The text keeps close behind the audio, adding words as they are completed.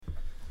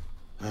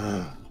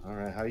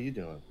How you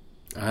doing?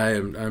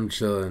 I'm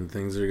chilling.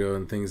 Things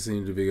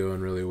seem to be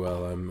going really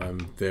well.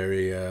 I'm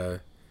very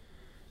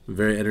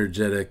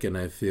energetic, and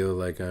I feel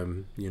like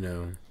I'm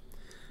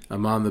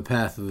on the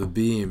path of the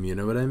beam. You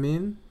know what I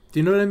mean? Do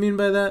you know what I mean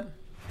by that?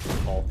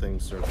 All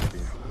things serve the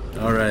beam.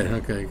 All right.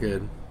 Okay.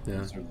 Good.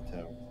 Yeah. Serve the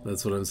tower.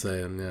 That's what I'm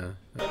saying. Yeah.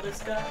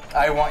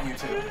 I want you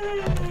to.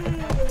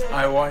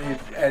 I want you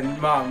to.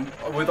 And Mom,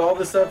 with all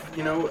the stuff,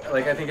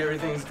 like I think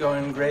everything's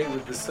going great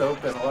with the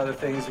soap and a lot of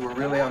things. We're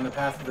really on the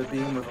path of the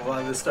beam with a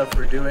lot of the stuff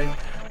we're doing,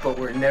 but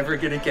we're never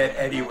gonna get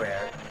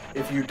anywhere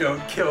if you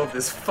don't kill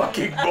this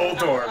fucking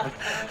Moldorm.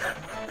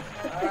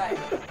 All right.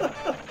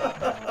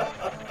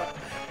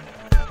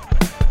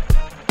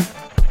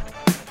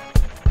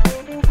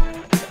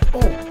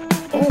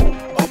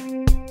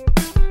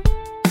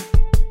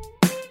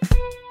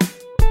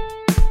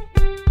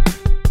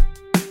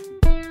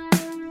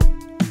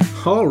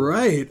 All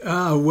right.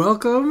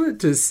 Welcome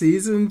to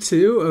season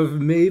 2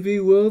 of Maybe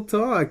We'll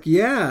Talk.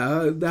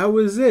 Yeah, that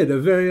was it.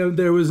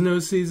 There was no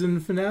season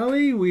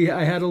finale.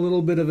 I had a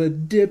little bit of a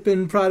dip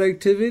in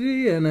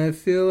productivity, and I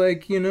feel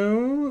like,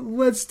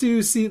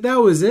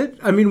 that was it.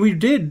 I mean, we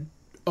did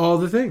all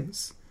the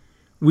things.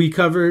 We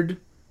covered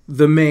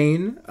the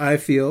main, I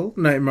feel,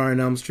 Nightmare on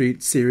Elm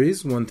Street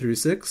series 1 through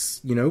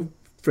 6.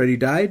 Freddy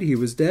died, he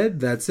was dead,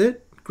 that's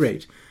it.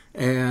 Great.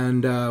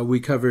 And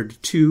we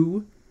covered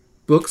 2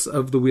 books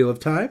of The Wheel of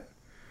Time,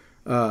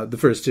 the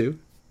first 2,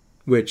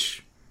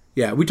 which,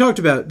 we talked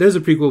about. There's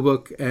a prequel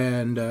book,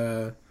 and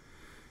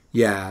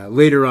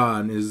later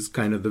on is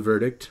kind of the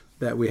verdict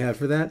that we have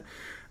for that.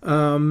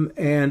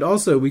 And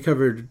also we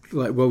covered,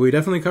 we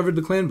definitely covered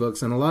the Clan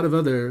books and a lot of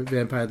other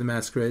Vampire the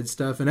Masquerade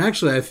stuff. And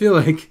actually, I feel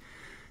like,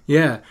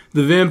 the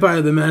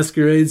Vampire the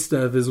Masquerade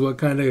stuff is what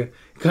kind of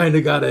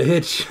got a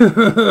hitch.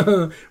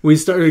 We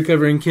started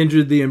covering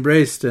Kindred the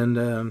Embraced,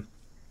 and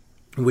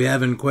we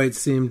haven't quite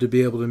seemed to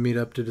be able to meet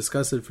up to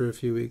discuss it for a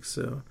few weeks,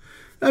 so...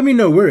 I mean,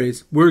 no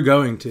worries. We're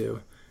going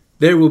to.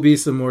 There will be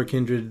some more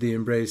Kindred the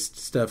Embraced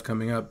stuff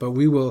coming up, but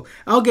we will...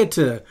 I'll get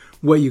to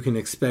what you can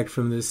expect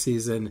from this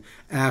season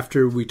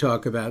after we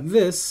talk about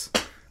this,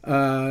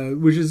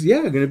 which is,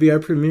 going to be our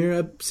premiere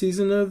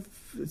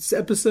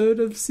episode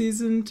of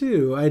season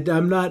 2. I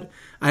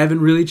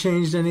haven't really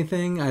changed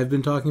anything. I've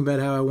been talking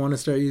about how I want to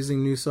start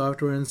using new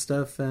software and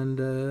stuff, and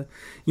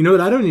you know what?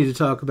 I don't need to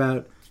talk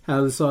about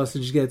how the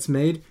sausage gets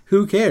made.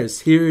 Who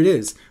cares? Here it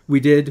is. We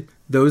did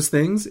those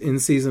things in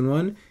season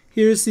 1.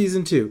 Here's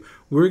season 2.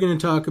 We're going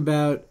to talk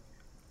about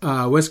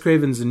Wes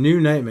Craven's New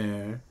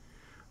Nightmare,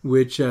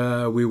 which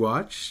we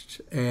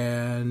watched.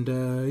 And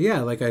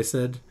like I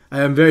said,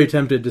 I am very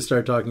tempted to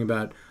start talking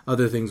about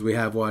other things we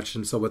have watched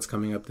and so what's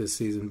coming up this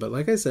season. But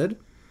like I said,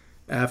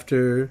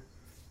 after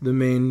the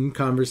main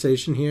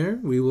conversation here,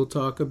 we will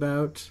talk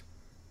about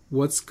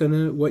what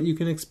you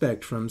can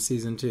expect from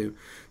season 2.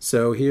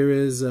 So here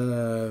is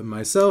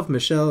myself,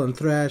 Michelle, and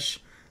Thrash,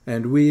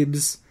 and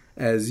Weebs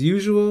as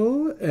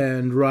usual,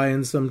 and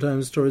Ryan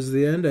sometimes towards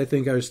the end. I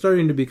think are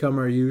starting to become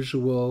our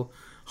usual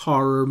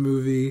horror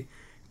movie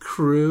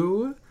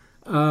crew.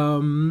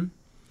 I'm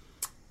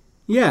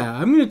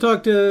going to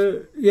talk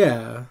to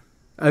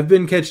I've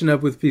been catching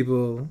up with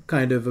people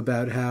kind of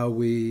about how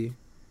we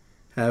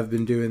have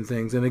been doing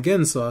things, and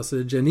again,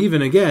 sausage, and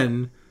even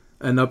again,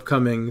 an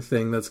upcoming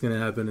thing that's going to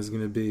happen is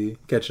going to be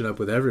catching up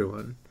with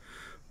everyone.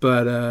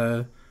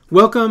 But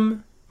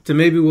welcome to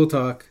Maybe We'll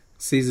Talk,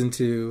 Season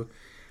 2,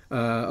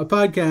 a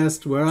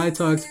podcast where I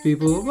talk to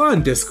people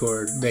on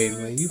Discord,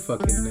 mainly. You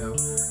fucking know.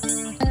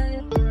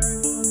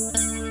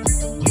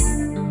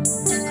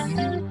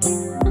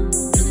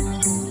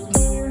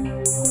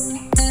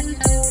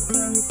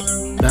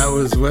 That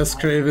was Wes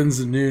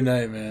Craven's New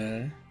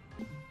Nightmare.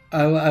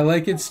 I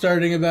like it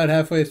starting about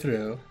halfway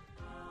through.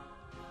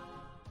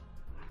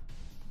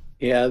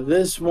 Yeah,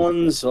 this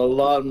one's a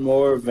lot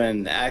more of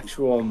an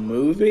actual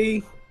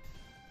movie.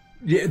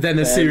 Yeah, than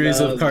a series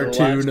of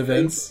cartoon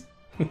events.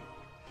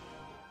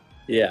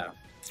 Yeah.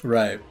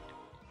 Right.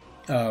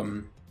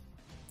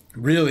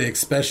 Really,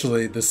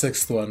 especially the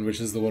 6th one, which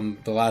is the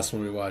last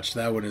one we watched.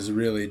 That one is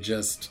really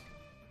just...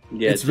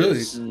 Yeah, it's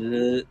really...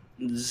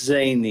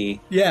 zany.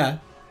 Yeah.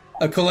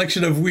 A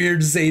collection of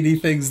weird, zany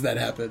things that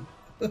happen.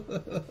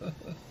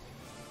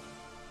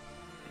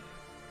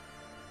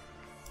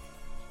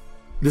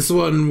 This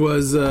one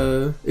was,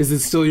 is it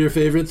still your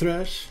favorite,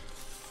 Thrash?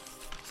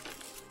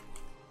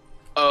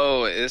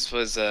 Oh, this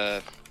was,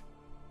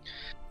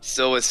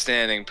 still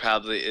withstanding,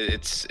 probably.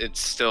 It's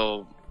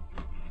still,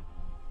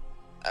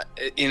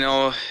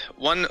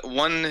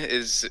 one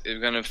is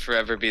gonna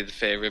forever be the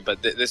favorite,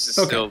 but this is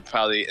still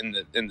probably in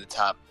the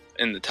top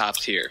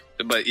tier.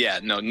 But yeah,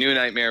 no, New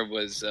Nightmare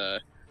was,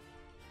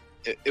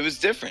 it was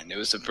different. It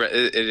was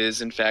it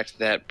is in fact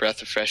that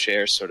breath of fresh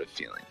air sort of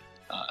feeling.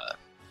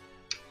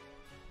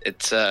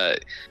 It's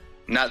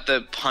not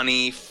the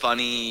punny,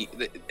 funny.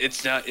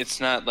 It's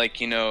not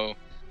like,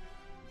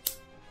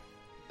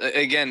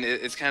 again,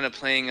 it's kind of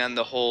playing on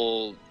the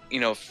whole,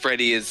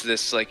 Freddy is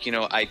this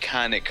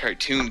iconic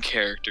cartoon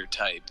character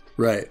type.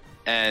 Right.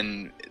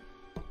 And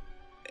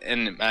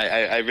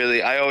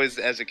I always,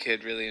 as a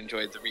kid, really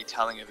enjoyed the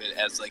retelling of it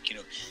as like,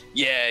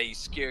 yeah,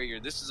 he's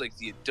scarier. This is like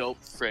the adult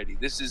Freddy.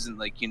 This isn't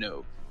like, I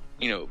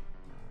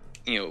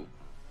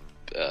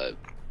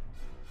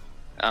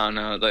don't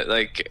know,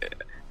 like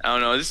I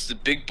don't know. This is the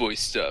big boy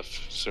stuff,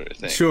 sort of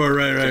thing. Sure,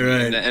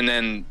 right.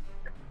 And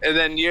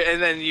then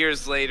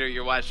years later,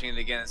 you're watching it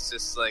again. It's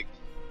just like,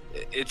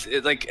 it's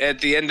like at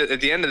the end of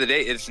the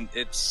day, it's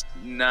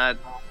not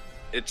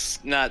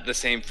the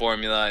same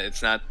formula.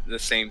 It's not the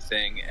same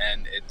thing,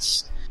 and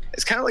it's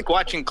kind of like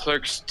watching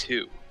Clerks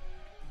 2.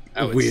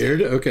 Weird.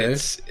 Say. Okay.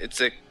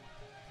 It's a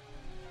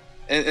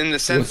in the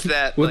sense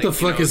that what the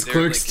fuck is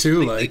Clerks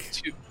 2 like?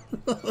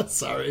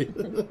 Sorry.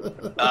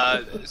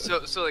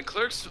 So like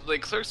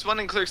Clerks 1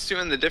 and Clerks 2,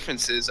 and the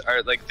differences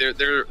are like they're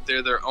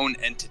their own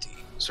entity,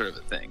 sort of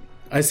a thing.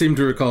 I seem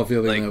to recall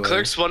feeling like that way.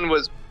 Clerks 1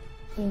 was,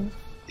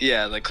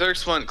 yeah, like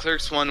Clerks 1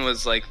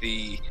 was like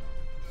the,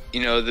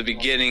 the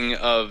beginning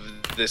of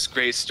this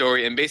great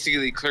story, and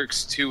basically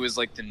Clerks 2 was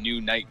like the new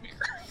Nightmare,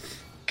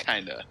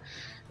 kinda.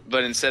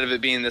 But instead of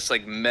it being this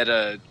like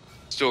meta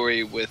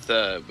story with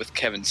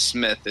Kevin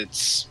Smith,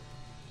 it's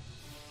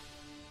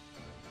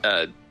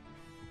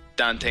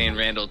Dante and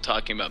Randall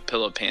talking about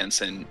pillow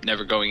pants and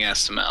never going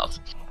ass to mouth.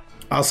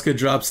 Oscar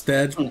drops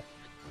dead.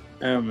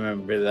 I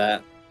remember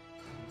that.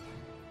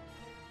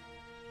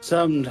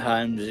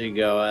 Sometimes you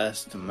go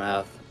ass to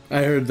mouth.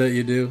 I heard that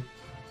you do.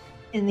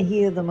 In the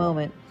heat of the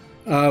moment.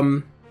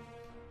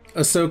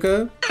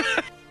 Ahsoka.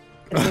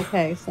 It's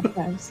okay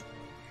sometimes.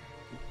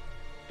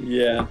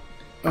 Yeah.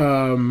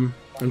 I'm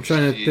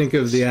trying to think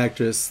of the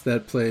actress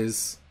that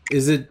plays.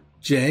 Is it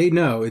Jay?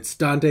 No, it's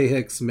Dante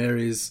Hicks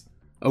marries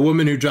a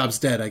woman who drops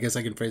dead. I guess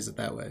I can phrase it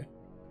that way.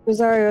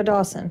 Rosario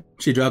Dawson.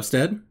 She drops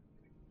dead?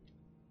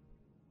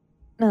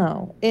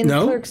 No. In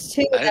No? Clerks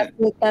 2,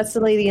 that's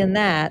the lady in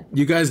that.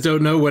 You guys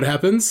don't know what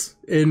happens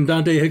in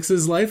Dante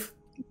Hicks's life?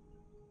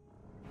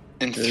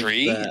 In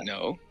 3? that?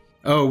 No.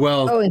 Oh,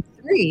 well. Oh, in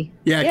 3.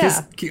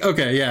 Yeah.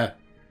 Okay, yeah.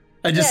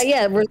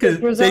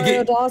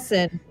 Rosario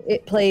Dawson.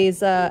 It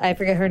plays, I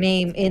forget her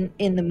name,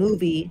 in the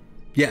movie.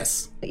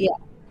 Yes. Yeah.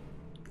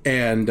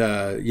 And,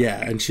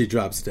 and she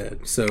drops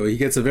dead. So he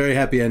gets a very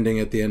happy ending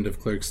at the end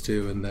of Clerks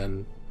 2, and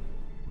then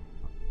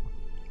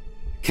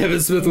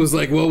Kevin Smith was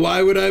like, well,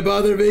 why would I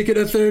bother making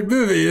a third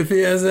movie if he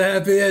has a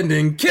happy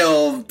ending?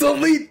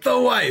 Delete the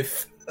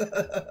wife!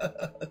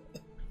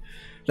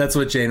 That's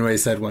what Janeway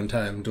said one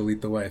time,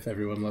 delete the wife.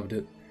 Everyone loved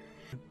it.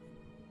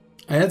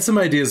 I had some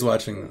ideas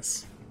watching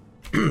this.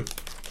 I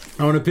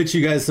want to pitch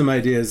you guys some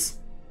ideas.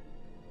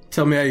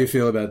 Tell me how you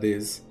feel about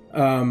these.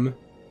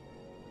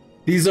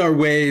 These are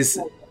ways,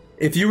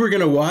 if you were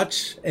going to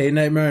watch a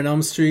Nightmare on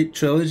Elm Street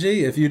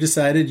trilogy, if you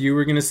decided you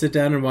were going to sit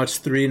down and watch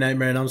 3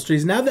 Nightmare on Elm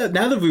Streets, now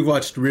that we've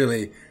watched,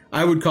 really,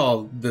 I would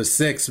call the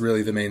 6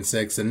 really the main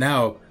 6, and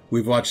now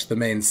we've watched the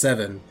main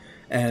 7.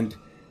 And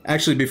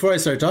actually, before I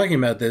start talking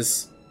about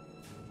this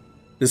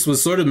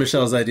was sort of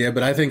Michelle's idea,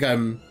 but I think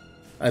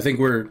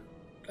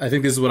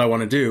this is what I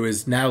want to do,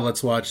 is now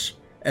let's watch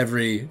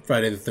every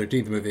Friday the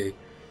 13th movie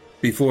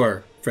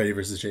before Freddy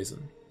vs.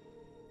 Jason.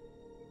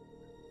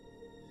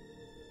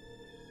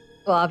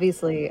 Well,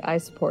 obviously, I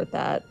support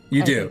that.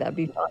 You I do? think that'd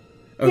be fun.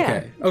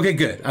 Okay. Yeah. Okay,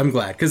 good. I'm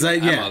glad. Because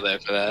I'm all there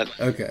for that.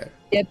 Okay.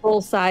 Get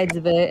both sides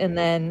of it, and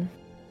then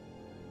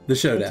the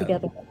showdown.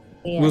 Together.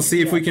 We'll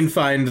see if we can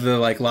find the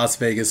Las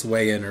Vegas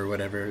weigh-in or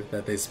whatever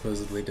that they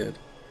supposedly did.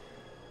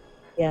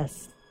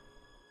 Yes.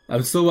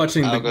 I'm still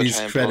watching these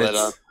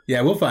credits.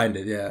 Yeah, we'll find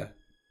it. Yeah,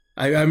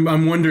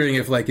 I'm wondering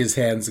if his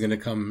hand's gonna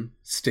come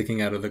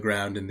sticking out of the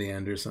ground in the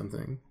end or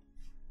something.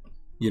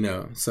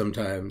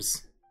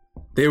 Sometimes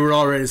they were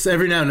already.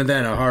 Every now and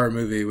then, a horror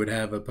movie would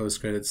have a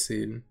post-credits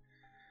scene.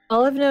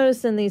 All I've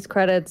noticed in these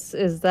credits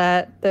is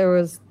that there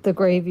was the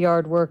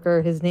graveyard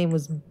worker. His name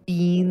was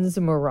Beans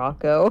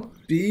Morocco.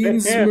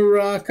 Beans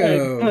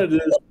Morocco.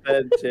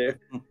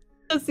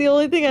 That's the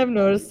only thing I've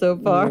noticed so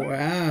far.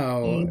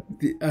 Wow.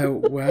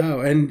 Wow.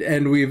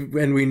 And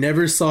we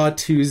never saw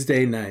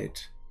Tuesday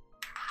Night.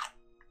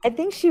 I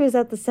think she was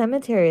at the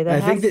cemetery. I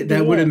think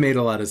that would have made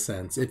a lot of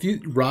sense.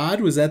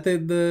 Rod, was that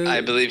the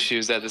I believe she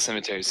was at the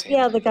cemetery scene.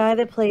 Yeah, the guy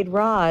that played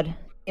Rod.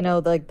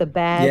 The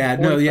bad.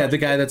 Yeah, the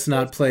guy that's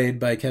not played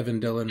by Kevin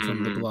Dillon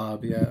from The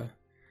Blob, yeah.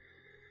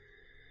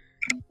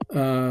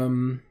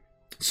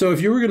 So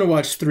if you were going to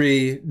watch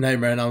 3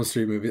 Nightmare on Elm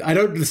Street movies,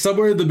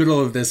 somewhere in the middle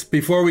of this,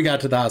 before we got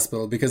to the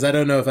hospital, because I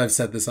don't know if I've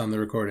said this on the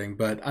recording,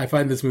 but I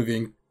find this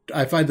movie,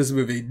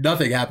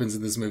 nothing happens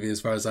in this movie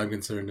as far as I'm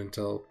concerned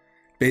until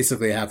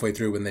basically halfway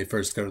through when they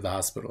first go to the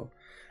hospital.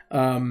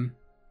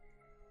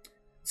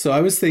 So I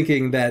was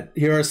thinking that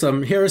here are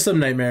some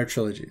Nightmare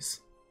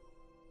trilogies.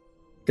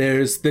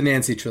 There's the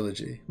Nancy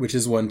trilogy, which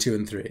is 1, 2,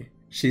 and 3.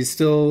 She's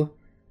still...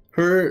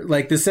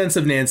 the sense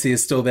of Nancy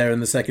is still there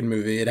in the second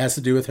movie. It has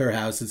to do with her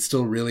house. It's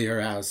still really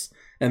her house.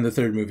 And the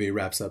third movie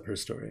wraps up her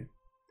story.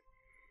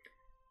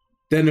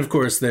 Then, of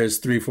course, there's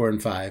 3, 4,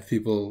 and 5.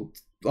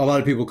 A lot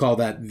of people call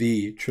that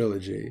the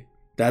trilogy.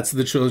 That's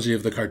the trilogy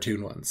of the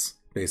cartoon ones,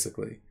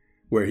 basically,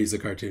 where he's a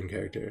cartoon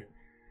character.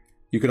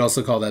 You could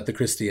also call that the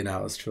Christy and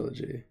Alice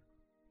trilogy.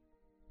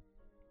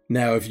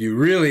 Now, if you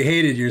really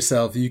hated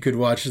yourself, you could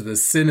watch the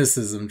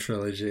Cynicism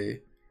trilogy,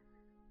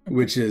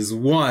 which is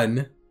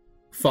 1,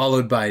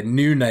 followed by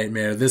New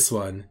Nightmare, this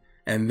one,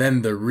 and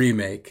then the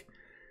remake.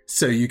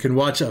 So you can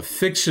watch a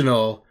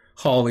fictional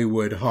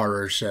Hollywood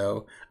horror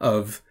show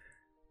of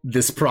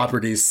this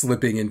property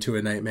slipping into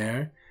a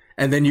nightmare,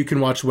 and then you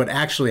can watch what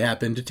actually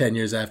happened 10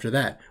 years after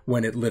that,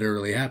 when it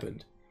literally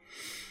happened.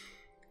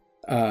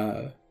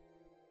 How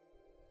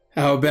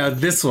about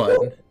this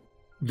one?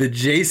 The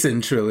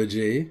Jason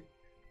trilogy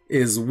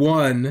is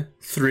 1,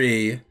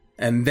 3,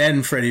 and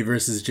then Freddy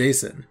vs.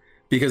 Jason.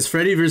 Because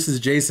Freddy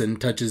vs. Jason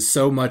touches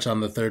so much on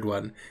the third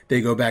one.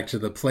 They go back to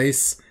the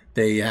place,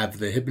 they have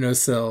the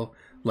Hypnosil,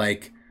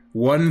 like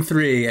 1,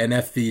 3, and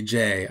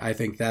FVJ. I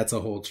think that's a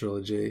whole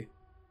trilogy.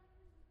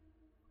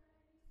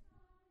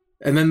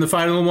 And then the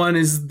final one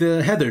is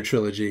the Heather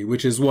trilogy,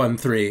 which is 1,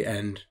 3,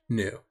 and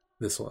new.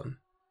 This one.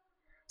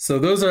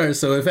 So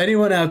if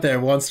anyone out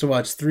there wants to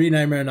watch 3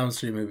 Nightmare on Elm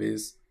Street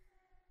movies,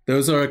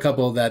 those are a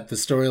couple that the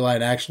storyline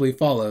actually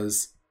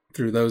follows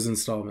through those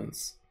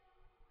installments.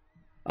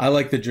 I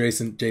like the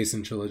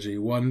Jason trilogy,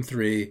 1,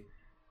 3,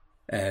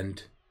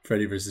 and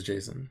Freddy vs.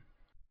 Jason.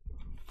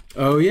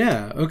 Oh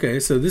yeah, okay,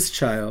 so this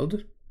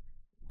child,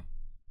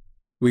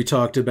 we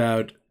talked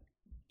about,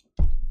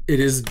 it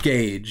is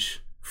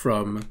Gage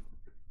from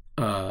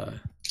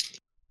Pet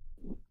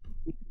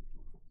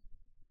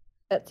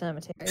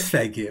Cemetery.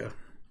 Thank you.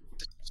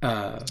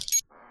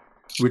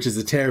 Which is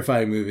a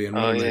terrifying movie and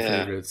one of my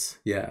favorites.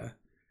 Yeah.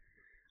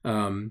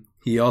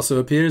 He also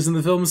appears in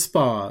the film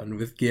Spawn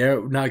with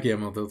not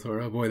Guillermo del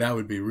Toro. Boy, that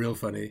would be real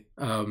funny.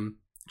 John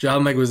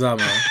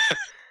Leguizamo.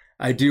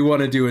 I do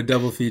want to do a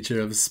double feature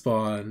of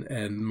Spawn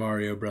and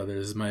Mario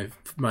Brothers. My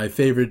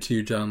favorite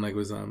 2 John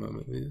Leguizamo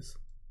movies.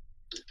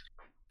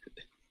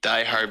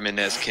 Die Hardman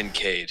as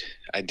Kincaid.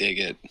 I dig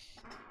it.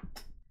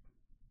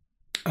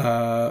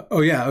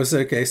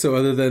 Okay. So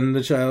other than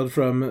the child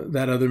from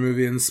that other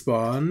movie in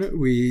Spawn,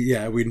 we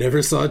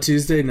never saw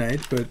Tuesday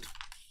Night, but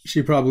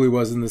she probably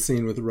was in the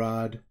scene with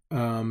Rod.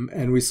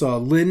 And we saw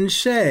Lynn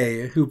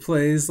Shay, who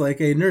plays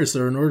like a nurse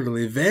or an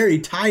orderly, very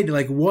tight,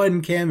 like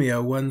one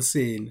cameo, one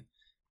scene.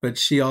 But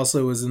she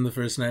also was in the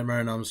first Nightmare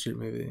on Elm Street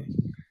movie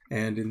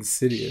and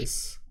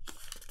Insidious.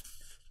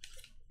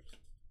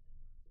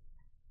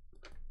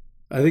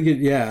 I think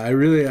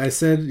I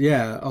said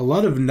a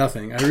lot of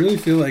nothing. I really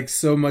feel like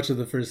so much of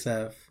the first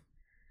half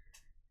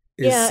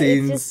is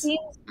scenes. It just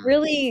seems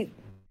really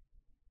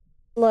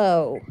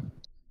slow,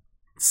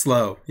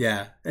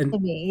 yeah. And to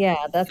me,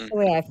 that's the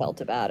way I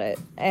felt about it.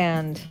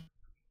 And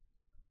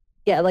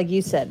yeah, like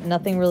you said,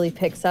 nothing really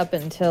picks up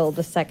until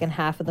the second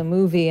half of the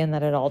movie, and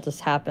then it all just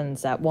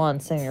happens at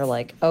once, and you're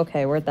like,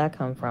 okay, where'd that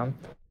come from?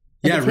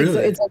 Yeah,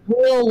 really. It's a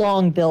real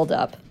long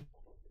build-up.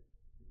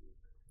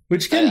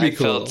 Which can be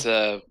cool.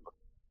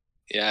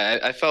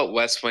 I felt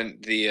Wes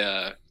went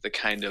the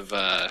kind of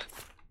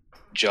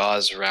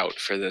Jaws route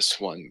for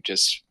this one.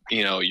 Just,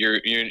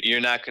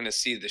 you're not going to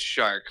see the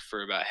shark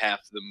for about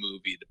half the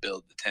movie to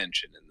build the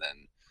tension, and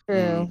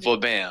then, well,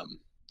 bam,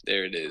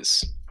 there it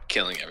is,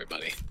 killing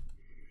everybody.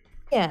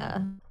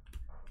 Yeah,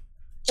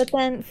 but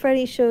then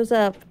Freddy shows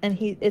up, and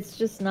it's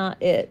just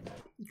not it.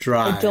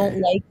 Dry. I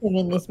don't like him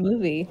in this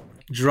movie.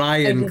 Dry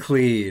and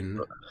clean.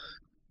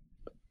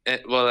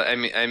 And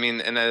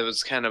it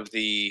was kind of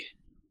the.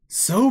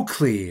 So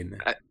clean.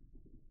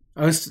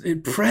 I was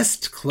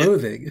pressed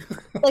clothing.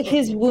 Like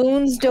his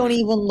wounds don't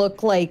even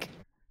look like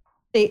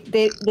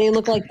they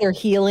look like they're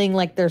healing,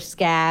 like they're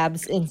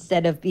scabs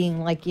instead of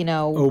being like,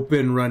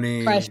 open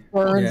running fresh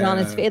burns on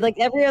his face. Like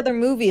every other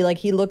movie, like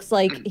he looks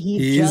like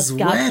he's just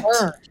got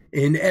burned.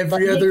 In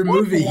every other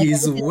movie,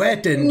 he's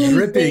wet and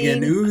dripping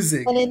and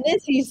oozing. And in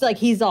this,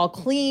 he's all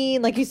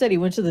clean. Like you said, he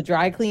went to the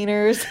dry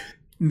cleaners.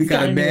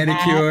 Got a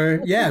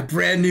manicure. Yeah,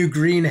 brand new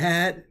green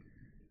hat.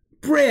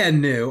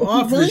 Brand new,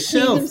 off the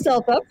shelf.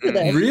 Himself up for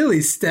this. Really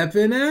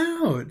stepping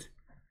out.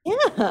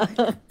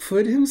 Yeah.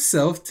 Put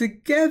himself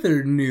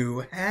together. New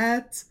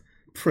hat,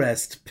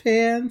 pressed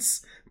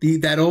pants.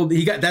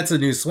 That's a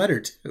new sweater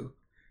too.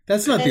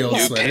 That's not the old new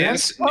sweater.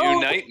 Pants,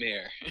 new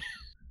Nightmare.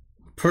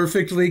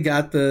 Perfectly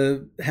got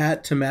the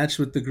hat to match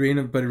with the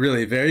green, but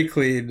really very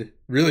clean.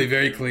 Really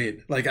very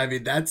clean. Like, I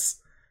mean,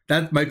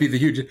 that might be the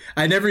huge.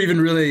 I never even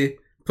really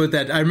put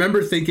that. I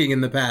remember thinking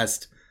in the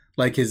past,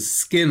 like his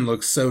skin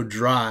looks so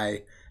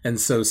dry and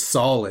so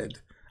solid,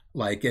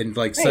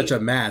 such a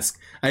mask.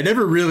 I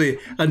never really,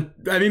 I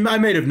mean, I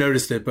may have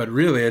noticed it, but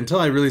really until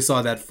I really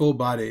saw that full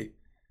body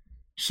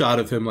shot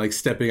of him like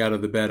stepping out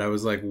of the bed, I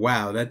was like,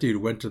 wow, that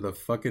dude went to the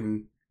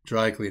fucking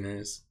dry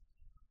cleaners.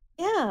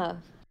 Yeah.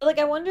 Like,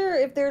 I wonder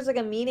if there's like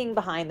a meaning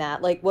behind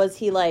that. Like, was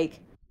he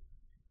like,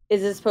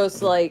 is it supposed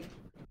to like,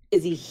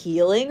 is he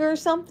healing or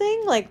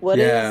something? Like, what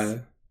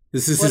are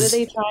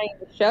they trying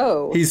to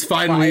show? He's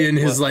finally in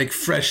his like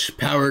fresh,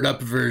 powered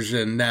up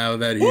version now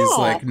that he's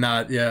like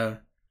not. Yeah.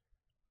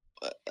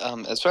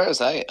 As far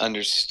as I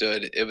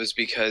understood, it was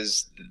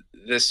because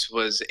this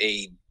was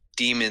a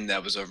demon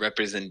that was a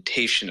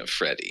representation of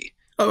Freddy.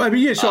 Oh, I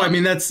mean, yeah, sure. I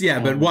mean, that's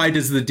but why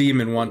does the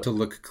demon want to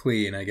look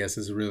clean? I guess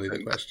is really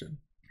the question.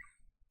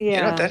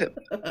 Yeah.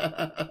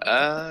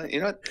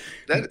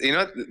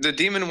 The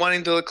demon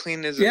wanting to look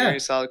clean is a very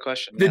solid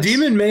question. The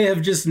demon may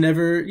have just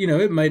never,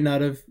 it might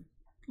not have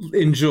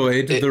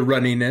enjoyed the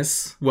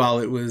runniness while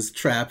it was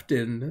trapped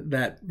in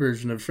that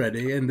version of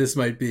Freddy, and this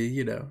might be,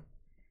 You know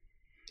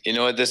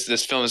what?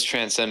 This film is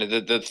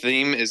transcended. The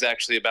theme is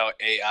actually about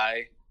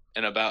AI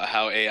and about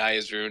how AI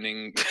is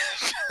ruining.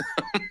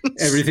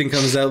 Everything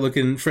comes out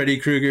looking Freddy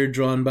Krueger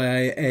drawn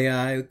by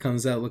AI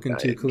comes out looking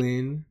too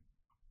clean.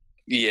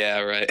 Yeah,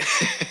 right.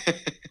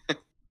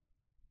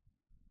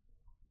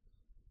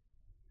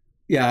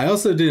 Yeah, I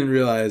also didn't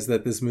realize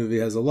that this movie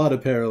has a lot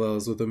of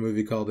parallels with a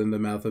movie called In the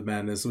Mouth of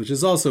Madness, which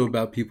is also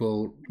about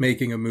people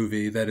making a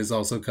movie that is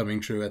also coming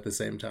true at the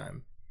same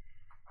time.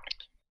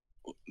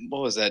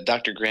 What was that?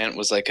 Dr. Grant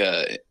was like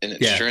an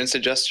insurance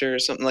adjuster or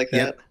something like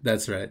that? Yeah,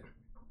 that's right.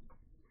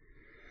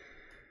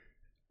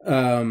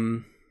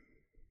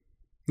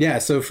 Yeah,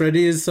 so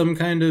Freddy is some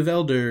kind of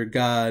elder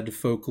god,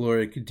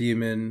 folkloric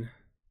demon.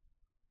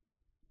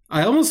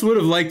 I almost would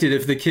have liked it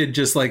if the kid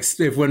just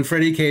if when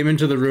Freddy came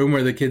into the room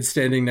where the kid's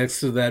standing next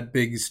to that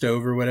big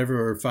stove or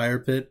whatever, or fire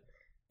pit,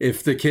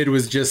 if the kid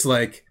was just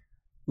like,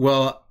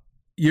 well,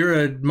 you're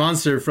a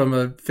monster from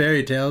a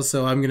fairy tale,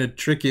 so I'm going to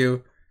trick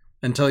you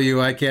and tell you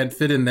I can't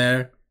fit in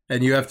there,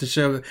 and you have to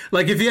show...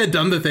 Like, if he had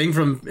done the thing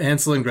from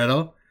Hansel and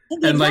Gretel...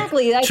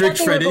 Exactly. And, I thought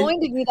they Freddy. were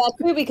going to do that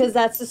too, because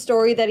that's the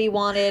story that he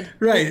wanted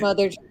his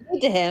mother to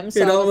read to him.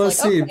 So it I almost was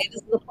like, seemed... okay,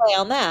 this is a play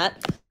on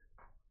that.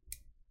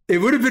 It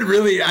would have been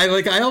really...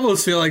 I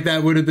almost feel like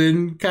that would have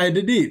been kind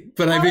of neat.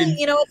 But I mean...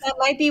 You know what? That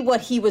might be what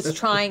he was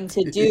trying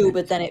to do,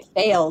 but then it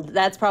failed.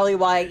 That's probably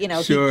why, he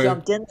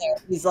jumped in there.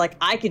 He's like,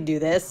 I can do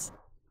this.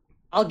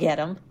 I'll get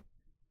him.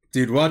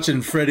 Dude,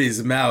 watching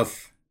Freddy's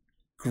mouth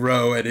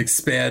grow and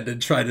expand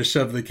and try to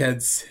shove the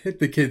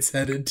kid's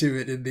head into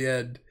it in the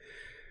end.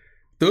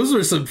 Those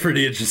were some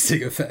pretty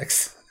interesting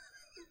effects.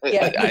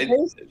 Yeah, he's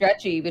very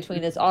stretchy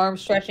between his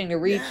arms stretching to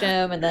reach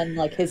him, and then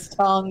his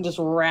tongue just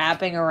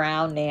wrapping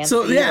around Nancy.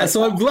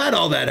 So I'm glad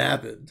all that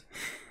happened.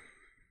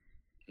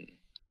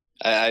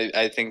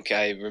 I think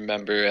I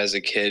remember as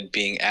a kid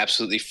being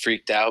absolutely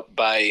freaked out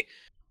by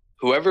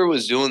whoever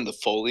was doing the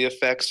Foley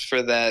effects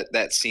for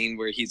that scene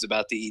where he's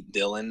about to eat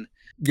Dylan.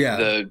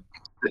 Yeah.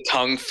 The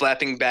tongue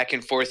flapping back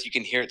and forth, you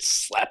can hear it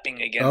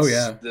slapping against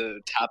the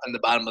top and the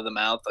bottom of the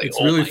mouth.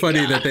 It's really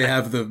funny that they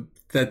have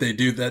they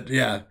do that.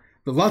 Yeah,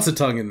 but lots of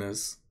tongue in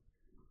this.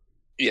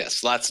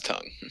 Yes, lots of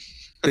tongue.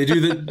 They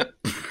do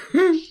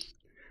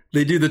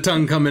the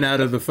tongue coming out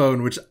of the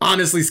phone, which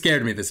honestly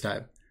scared me this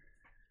time.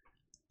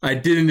 I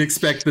didn't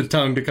expect the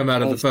tongue to come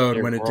out of the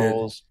phone when it did.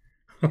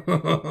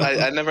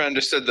 I never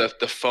understood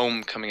the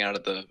foam coming out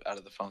of the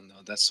phone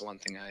though. That's the one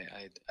thing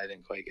I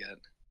didn't quite get.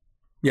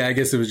 Yeah, I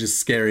guess it was just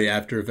scary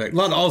after effect.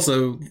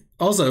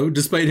 Also,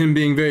 despite him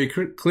being very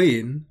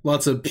clean,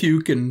 lots of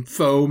puke and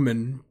foam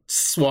and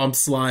swamp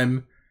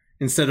slime.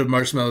 Instead of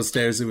marshmallow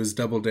stairs, it was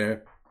Double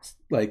Dare.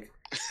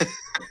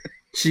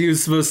 She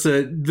was supposed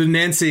to... The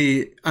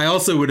Nancy, I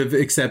also would have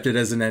accepted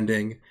as an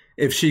ending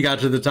if she got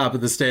to the top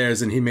of the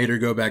stairs and he made her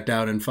go back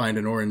down and find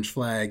an orange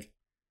flag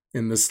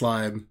in the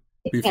slime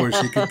before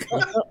she could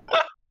go.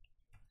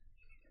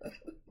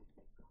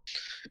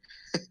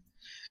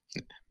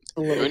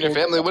 You and your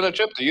family win a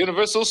trip to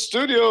Universal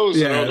Studios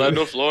in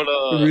Orlando,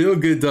 Florida. Real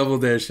good Double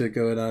Dare shit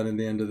going on in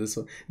the end of this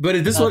one.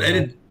 But this one, and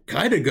it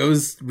kind of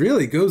goes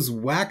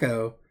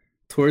wacko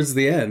towards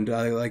the end.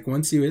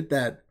 Once you hit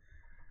that,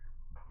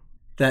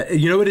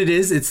 you know what it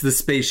is? It's the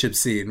spaceship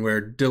scene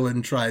where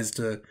Dylan tries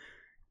to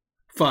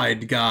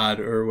find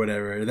God or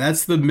whatever.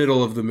 That's the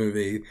middle of the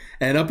movie.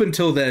 And up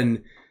until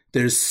then,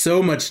 there's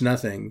so much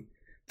nothing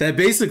that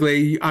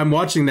basically I'm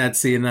watching that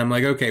scene and I'm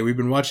like, okay, we've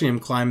been watching him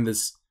climb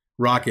this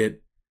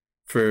rocket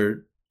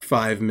for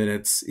 5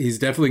 minutes. He's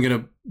definitely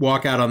going to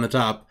walk out on the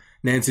top.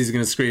 Nancy's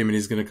going to scream and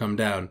he's going to come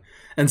down.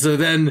 And so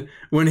then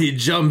when he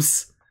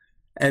jumps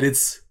and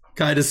it's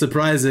kind of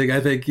surprising, I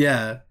think,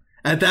 at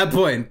that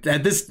point,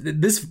 at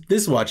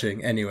this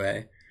watching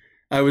anyway,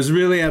 I was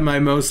really at my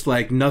most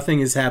nothing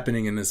is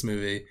happening in this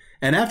movie.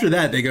 And after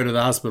that, they go to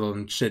the hospital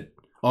and shit,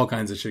 all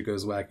kinds of shit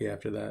goes wacky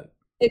after that.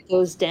 It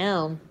goes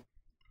down.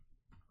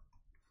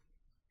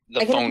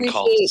 The phone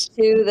calls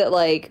too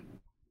that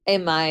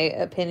in my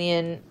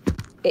opinion,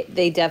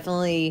 they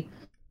definitely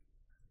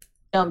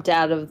jumped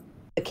out of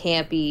the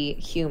campy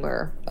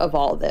humor of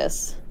all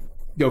this.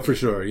 No, for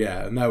sure,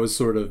 yeah. And that was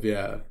sort of,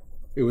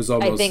 it was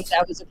almost... I think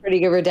that was a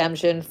pretty good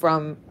redemption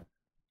from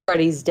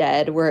Freddy's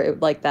Dead, where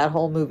that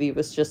whole movie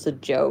was just a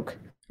joke.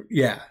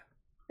 Yeah.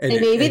 And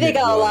maybe they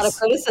got a lot of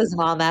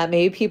criticism on that.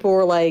 Maybe people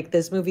were like,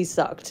 this movie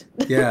sucked.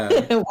 Yeah.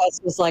 And Wes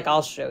was like,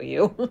 I'll show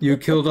you. You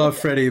killed off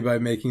Freddy by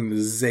making the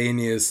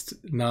zaniest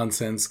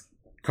nonsense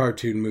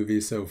cartoon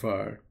movie so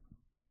far.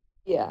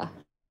 Yeah.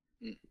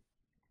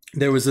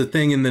 There was a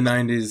thing in the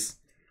 90s.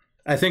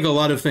 I think a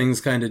lot of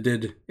things kind of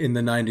did in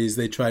the 90s.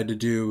 They tried to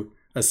do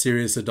a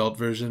serious adult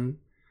version,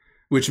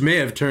 which may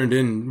have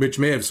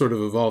sort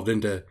of evolved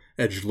into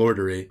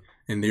edgelordery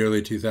in the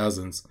early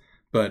 2000s.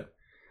 But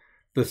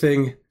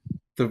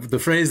the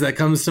phrase that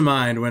comes to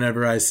mind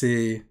whenever I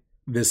see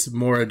this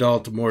more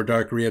adult, more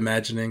dark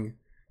reimagining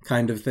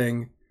kind of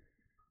thing,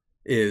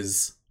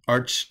 is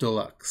Arch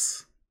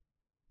Deluxe.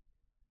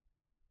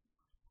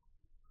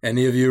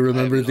 Any of you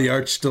remember the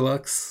Arch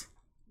Deluxe?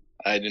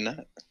 I do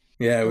not.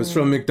 Yeah, it was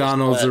from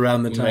McDonald's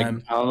around the time.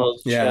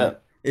 McDonald's, yeah.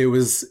 It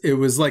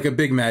was like a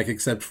Big Mac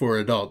except for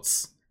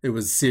adults. It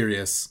was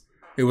serious.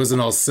 It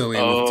wasn't all silly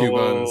with 2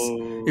 buns.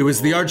 It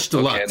was the Arch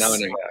Deluxe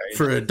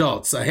for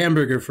adults, a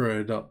hamburger for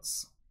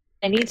adults.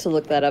 I need to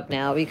look that up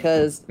now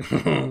because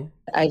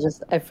I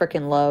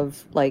freaking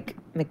love like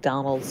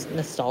McDonald's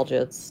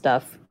nostalgia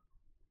stuff.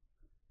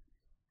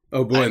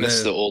 Oh boy, I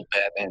miss the old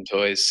Batman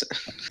toys.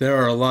 There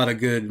are a lot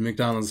of good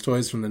McDonald's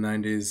toys from the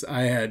 90s.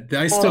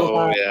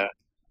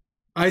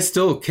 I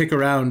still kick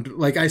around,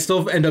 like I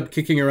still end up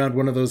kicking around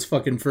one of those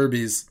fucking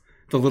Furbies,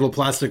 the little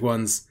plastic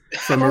ones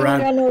from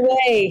around. No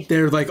way.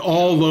 They're like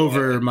all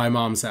over my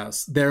mom's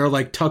house. They're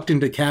like tucked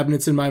into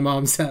cabinets in my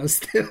mom's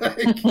house.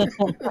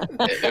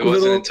 It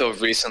wasn't until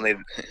recently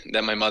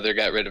that my mother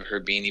got rid of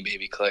her Beanie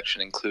Baby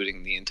collection,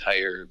 including the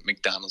entire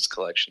McDonald's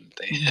collection.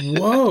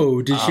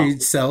 Whoa! Did she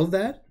sell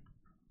that?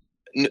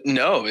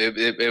 No,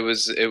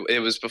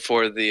 it was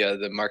before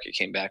the market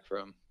came back for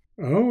them.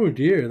 Oh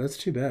dear, that's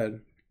too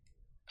bad.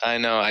 I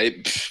know.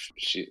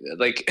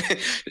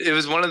 It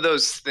was one of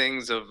those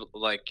things of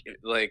like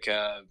they're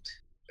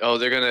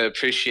gonna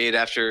appreciate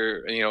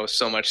after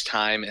so much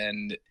time,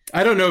 and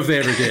I don't know if they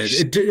ever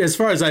did. As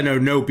far as I know,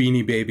 no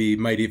Beanie Baby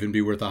might even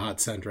be worth a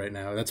hot cent right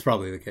now. That's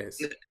probably the case.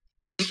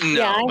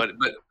 No, but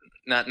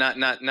not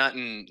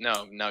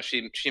no.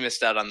 She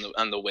missed out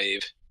on the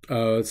wave.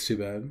 Oh, that's too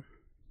bad.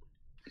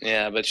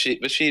 Yeah, but she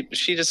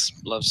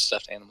just loves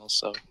stuffed animals,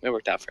 so it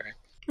worked out for her.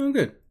 Oh,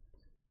 good.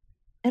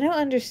 I don't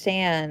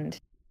understand.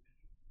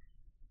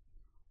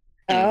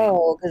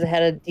 Oh, because it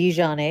had a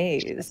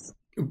Dijonnaise.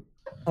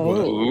 Oh.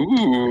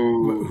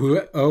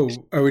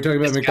 Are we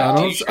talking about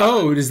McDonald's?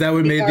 Oh, is that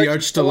what made the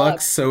Arch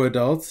Deluxe so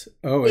adult?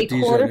 Oh, a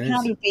Dijonnaise. Quarter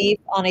pound beef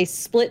on a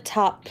split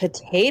top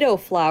potato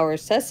flour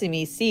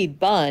sesame seed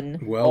bun.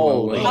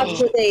 Well.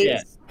 Topped with a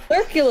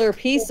circular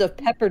piece of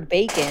peppered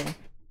bacon,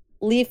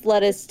 leaf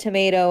lettuce,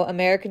 tomato,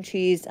 American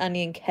cheese,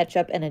 onion,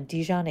 ketchup, and a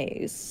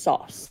Dijonnaise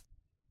sauce.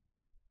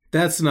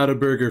 That's not a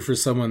burger for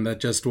someone that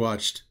just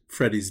watched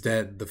Freddy's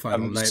Dead: The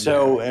Final Nightmare.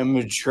 So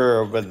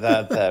immature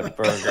without that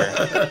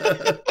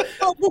burger.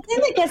 Well, the thing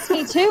that gets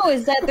me too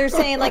is that they're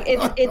saying like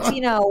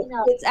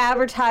it's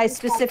advertised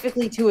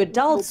specifically to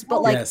adults,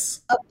 but like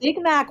a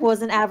Big Mac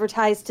wasn't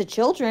advertised to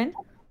children.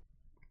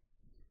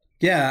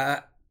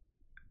 Yeah,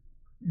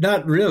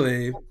 not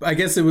really. I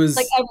guess it was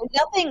like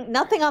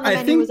nothing on the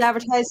menu was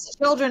advertised to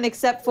children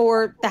except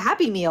for the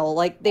Happy Meal.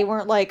 Like they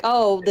weren't like,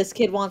 oh, this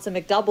kid wants a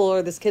McDouble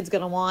or this kid's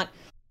gonna want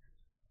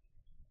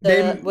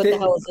what the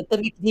hell is it?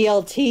 The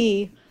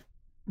DLT.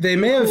 They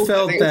may have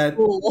felt that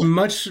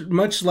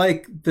much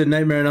like the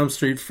Nightmare on Elm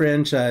Street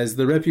franchise,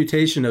 the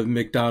reputation of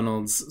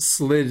McDonald's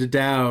slid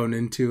down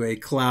into a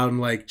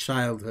clown-like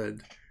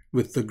childhood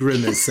with the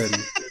Grimace and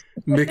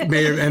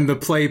McMayer and the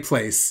Play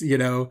Place.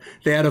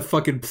 They had a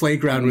fucking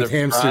playground with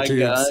hamster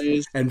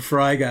tubes and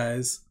Fry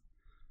Guys.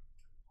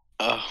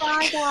 Oh,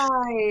 Fry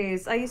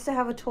Guys. I used to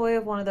have a toy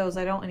of one of those.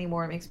 I don't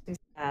anymore. It makes me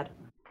sad.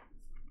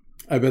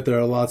 I bet there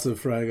are lots of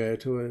Fry Guy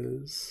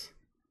toys.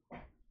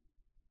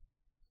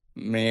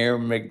 Mayor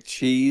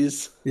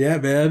McCheese. Yeah,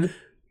 man.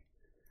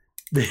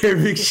 Mayor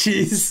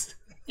McCheese.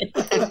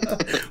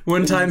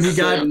 One time he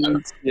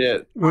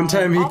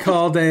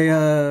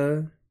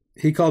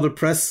called a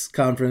press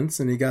conference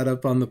and he got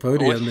up on the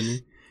podium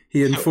and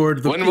he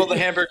informed when will the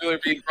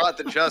Hamburglar be brought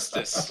to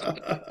justice?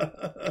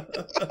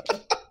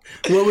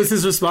 What was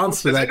his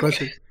response to that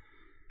question?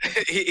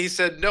 He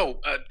said, no.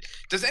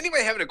 Does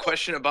anybody have a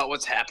question about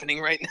what's happening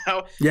right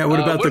now? Yeah,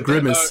 what about the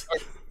Grimace?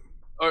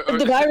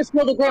 The virus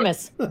killed the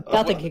Grimace.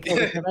 Nothing can kill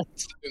the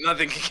Grimace.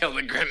 Nothing can kill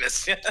the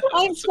Grimace.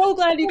 I'm so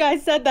glad you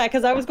guys said that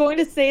because I was going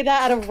to say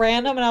that out of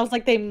random and I was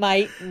like, they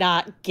might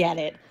not get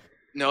it.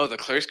 No, the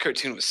Clerks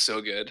cartoon was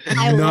so good.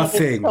 I love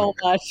it so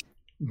much.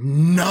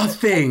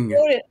 Nothing. I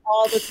quote it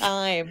all the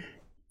time.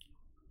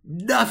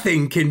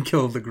 Nothing can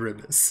kill the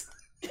Grimace.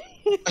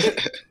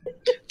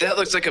 That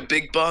looks like a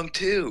big bong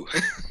too.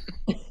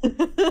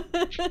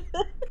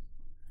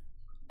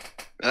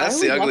 That's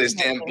the ugliest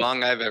damn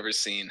bong I've ever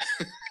seen.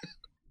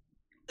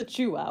 The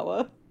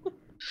Chihuahua.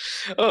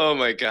 Oh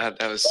my god,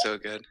 that was so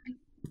good.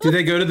 Do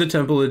they go to the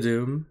Temple of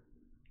Doom?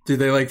 Do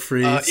they like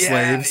free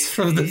slaves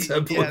from the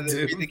Temple of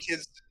Doom?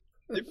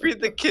 They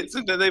freed the kids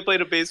and then they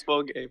played a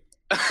baseball game.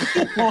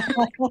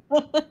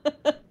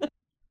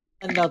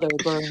 Another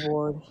Burn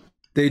Ward.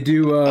 They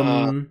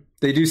do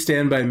they do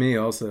Stand By Me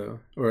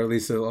also, or at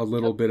least a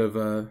little bit of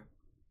a.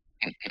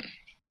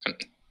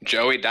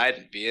 Joey died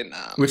in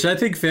Vietnam. Which I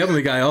think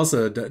Family Guy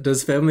also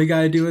does. Family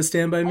Guy do a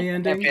Stand By Me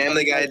ending?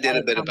 Family Guy did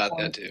a bit about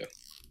that too.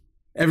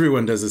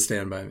 Everyone does a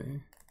Stand By Me.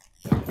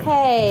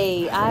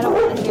 Hey, I don't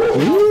want to hear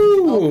it.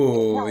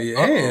 Ooh,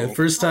 yeah!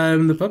 First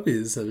time the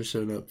puppies have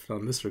shown up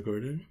on this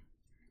recording.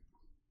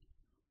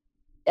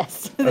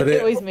 Yes, they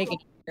always make an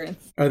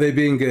appearance. Are they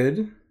being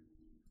good?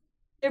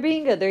 They're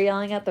being good. They're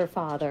yelling at their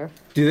father.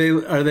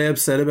 Are they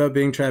upset about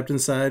being trapped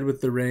inside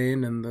with the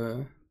rain and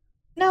the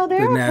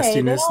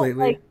nastiness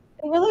lately?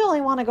 They really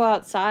only want to go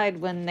outside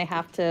when they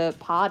have to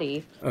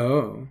potty.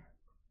 Oh.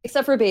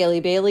 Except for Bailey.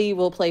 Bailey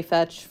will play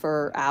fetch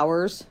for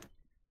hours.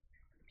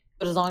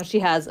 But as long as she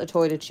has a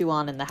toy to chew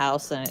on in the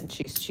house, then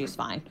she's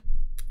fine.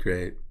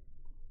 Great.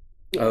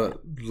 I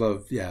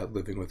love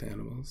living with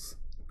animals.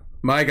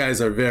 My guys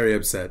are very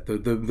upset.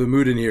 The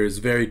mood in here is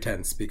very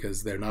tense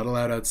because they're not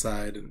allowed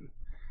outside, and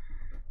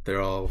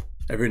they're all,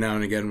 every now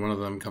and again, one of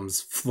them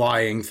comes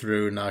flying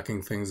through,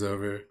 knocking things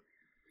over.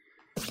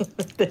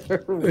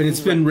 And it's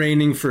been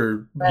raining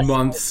for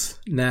months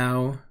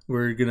now.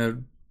 We're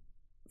gonna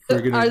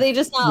Are they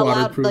just not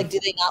allowed? Like, do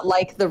they not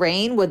like the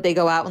rain? Would they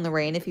go out in the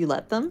rain if you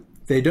let them?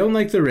 They don't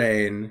like the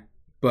rain,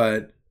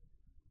 but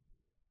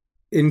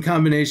in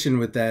combination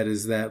with that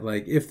is that,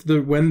 like,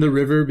 when the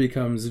river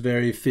becomes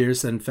very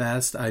fierce and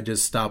fast, I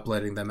just stop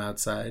letting them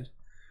outside.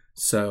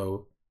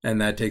 So,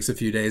 and that takes a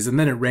few days, and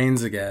then it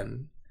rains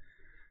again.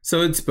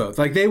 So it's both.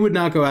 Like, they would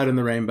not go out in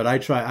the rain, but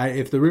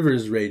if the river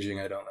is raging,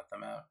 I don't let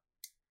them out.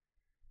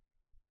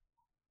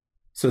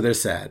 So they're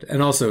sad.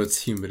 And also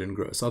it's humid and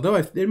gross. Although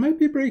it might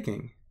be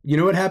breaking. You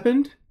know what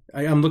happened?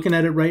 I'm looking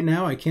at it right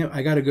now. I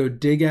gotta go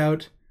dig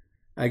out.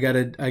 I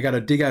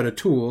gotta dig out a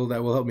tool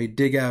that will help me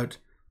dig out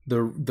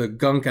the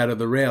gunk out of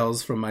the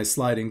rails from my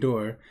sliding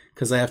door,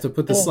 because I have to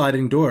put the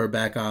sliding door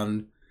back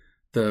on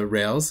the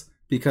rails,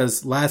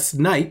 because last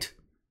night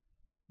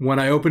when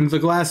I opened the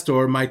glass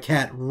door, my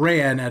cat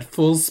ran at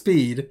full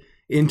speed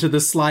into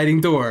the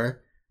sliding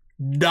door,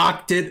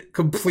 knocked it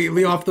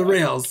completely off the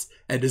rails,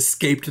 and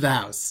escaped the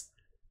house.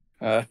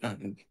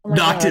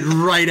 Knocked it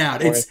right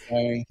out.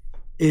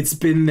 It's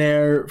been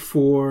there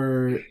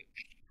for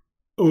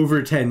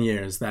over 10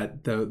 years,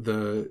 that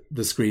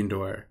the screen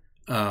door.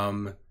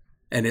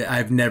 And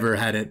I've never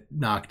had it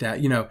knocked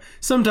out. You know,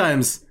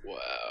 sometimes,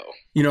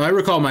 you know, I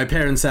recall my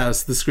parents'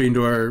 house, the screen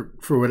door,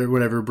 for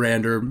whatever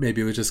brand, or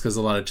maybe it was just because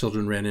a lot of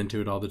children ran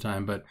into it all the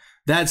time, but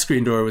that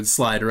screen door would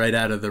slide right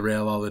out of the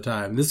rail all the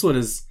time. This one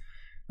is,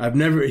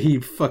 he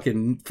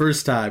fucking,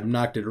 first time,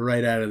 knocked it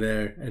right out of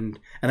there, and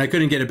I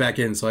couldn't get it back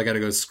in, so I got to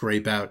go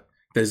scrape out.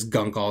 There's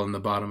gunk all in the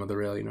bottom of the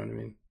rail, you know what I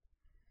mean?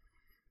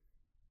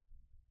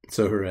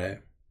 So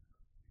hooray.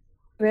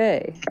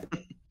 Hooray.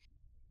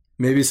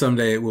 Maybe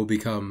someday it will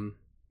become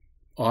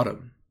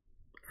autumn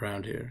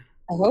around here.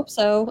 I hope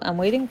so. I'm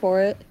waiting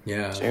for it.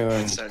 Yeah.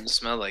 It's starting to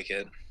smell like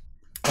it.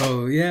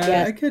 Oh, yeah.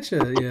 Yes. I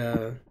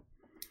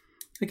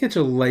catch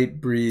a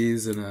light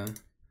breeze and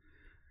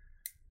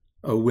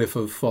a whiff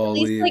of fall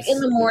leaves. Like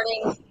in the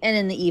morning and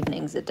in the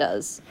evenings it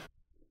does.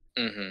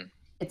 Mm-hmm.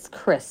 It's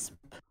crisp.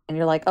 And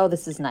you're like, oh,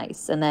 this is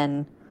nice. And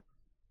then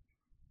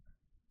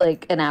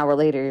like an hour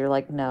later, you're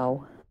like,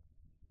 no.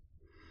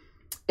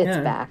 It's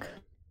back.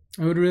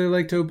 I would really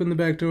like to open the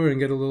back door and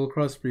get a little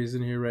cross breeze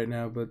in here right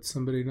now, but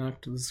somebody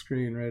knocked the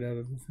screen right out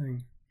of the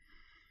thing.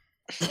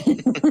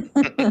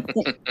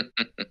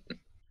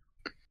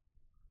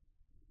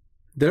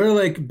 There are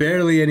like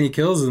barely any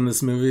kills in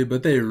this movie,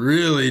 but they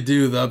really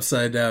do the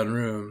upside down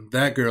room.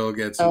 That girl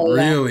gets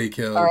really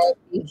killed.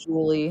 R.I.P.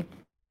 Julie.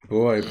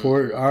 Boy,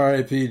 poor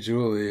R.I.P.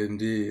 Julie,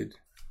 indeed.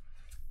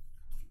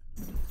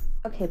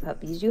 Okay,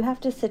 puppies, you have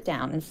to sit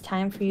down. It's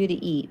time for you to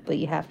eat, but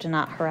you have to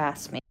not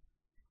harass me.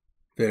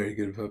 Very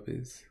good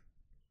puppies.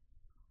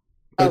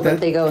 But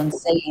they go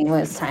insane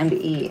when it's time to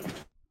eat.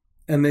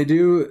 And they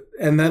do,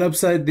 and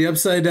the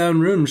upside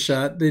down room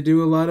shot, they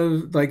do a lot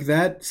of, like,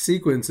 that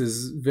sequence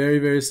is very,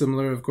 very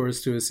similar, of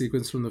course, to a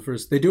sequence from the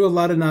first. They do a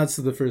lot of nods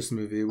to the first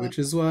movie, which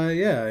is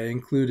why, I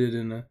included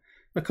in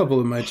a couple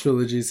of my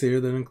trilogies here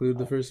that include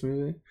the first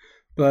movie.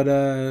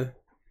 But,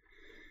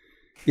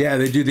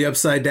 they do the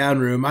upside down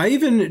room.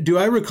 Do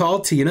I recall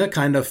Tina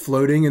kind of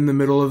floating in the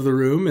middle of the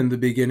room in the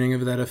beginning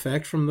of that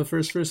effect from the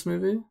first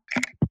movie?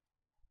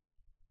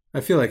 I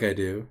feel like I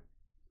do.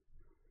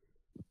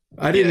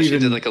 I didn't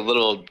even did like a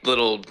little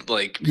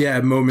like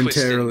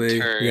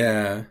momentarily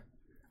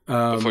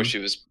before she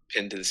was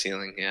pinned to the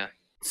ceiling. Yeah.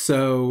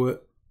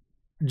 So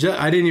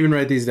I didn't even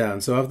write these down.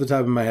 So off the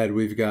top of my head,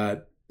 we've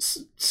got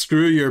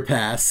Screw Your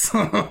Pass.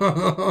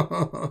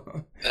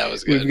 That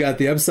was good. We've got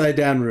the upside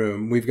down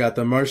room. We've got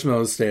the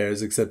marshmallow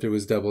stairs, except it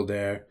was double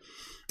dare.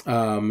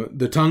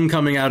 The tongue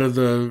coming out of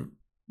the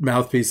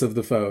mouthpiece of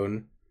the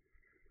phone.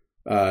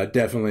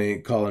 Definitely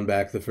calling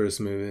back the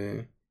first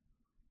movie.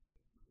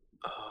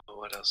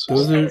 What else?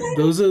 Those are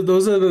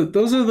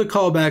the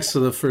callbacks to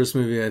the first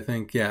movie, I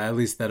think. Yeah, at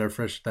least that are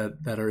fresh,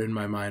 that are in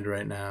my mind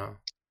right now.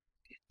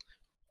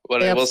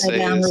 What I will say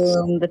is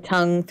the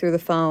tongue through the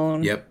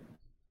phone. Yep.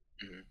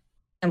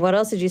 And what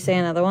else did you say?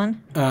 Another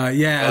one?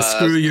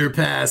 Screw Your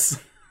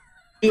Pass.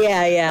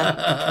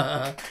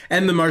 Yeah.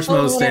 And the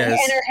marshmallow stairs.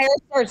 And her hair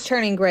starts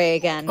turning gray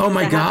again. Oh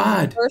my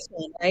God. The first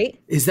one, right?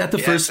 Is that the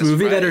first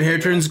movie that her hair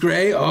turns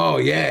gray? Oh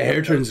yeah,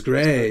 hair turns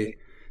gray.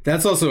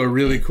 That's also a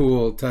really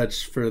cool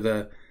touch for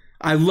the.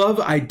 I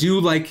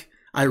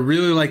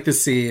really like the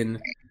scene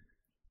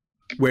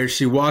where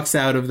she walks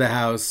out of the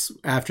house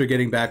after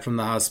getting back from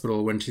the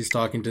hospital when she's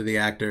talking to the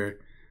actor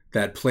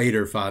that played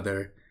her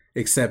father.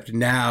 except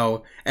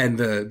now, and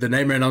the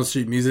Nightmare on Elm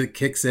Street music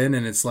kicks in,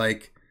 and it's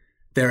like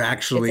they're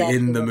actually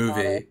in the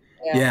movie.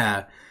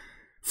 Yeah.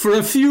 For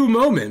a few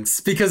moments,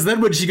 because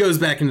then when she goes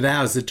back into the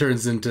house, it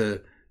turns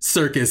into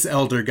circus,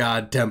 elder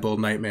god, temple,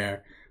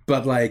 nightmare.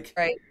 But like,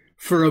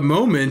 for a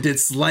moment,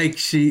 it's like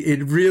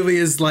it really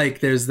is like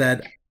there's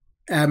that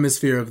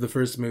atmosphere of the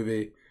first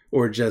movie,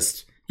 or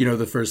just, you know,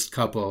 the first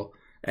couple.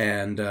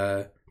 And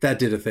that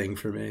did a thing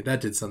for me.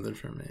 That did something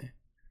for me.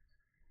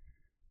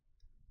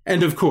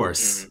 And of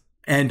course,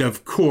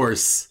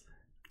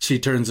 she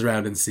turns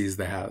around and sees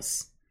the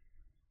house.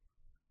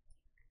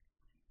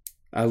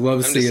 I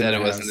love seeing the house. It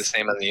wasn't the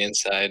same on the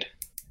inside.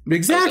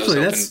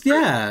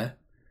 Exactly.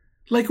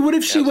 Like, what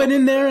if she went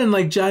in there and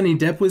like Johnny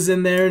Depp was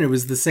in there and it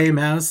was the same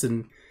house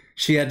and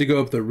she had to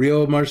go up the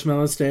real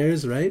Marshmallow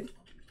Stairs, right?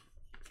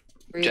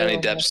 Johnny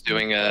Depp's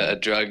doing a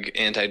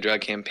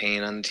anti-drug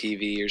campaign on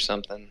TV or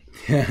something.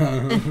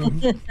 Yeah.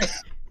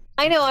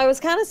 I know. I was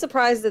kind of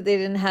surprised that they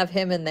didn't have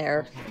him in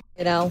there.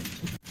 You know,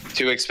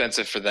 too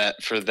expensive for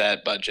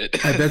that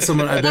budget. I bet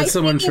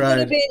someone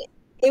tried.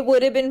 It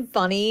would have been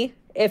funny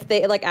if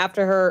they, like,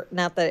 after her,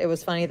 not that it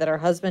was funny that her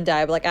husband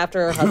died, but like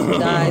after her husband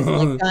dies,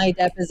 like Johnny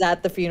Depp is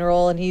at the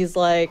funeral and he's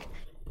like,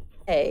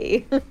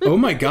 hey. Oh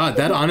my God,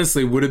 that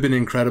honestly would have been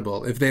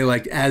incredible if they,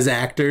 like, as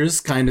actors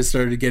kind of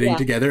started getting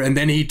together, and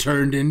then he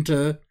turned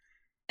into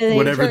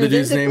whatever the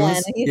dude's name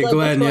was. He's like,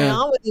 Glenn, what's going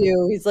on with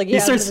you? He's like, yeah,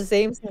 it's the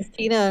same since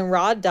Tina and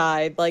Rod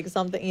died, like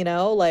something, you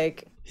know,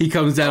 like. He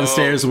comes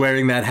downstairs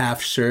wearing that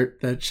half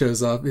shirt that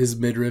shows off his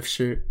midriff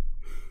shirt.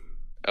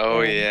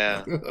 Oh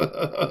yeah.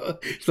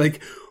 It's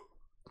like,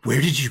 where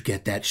did you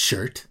get that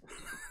shirt?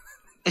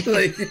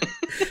 Like,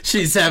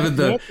 she's having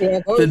the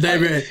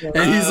nightmare,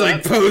 and he's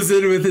like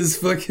posing with his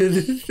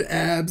fucking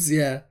abs.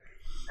 Yeah.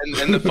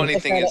 And the funny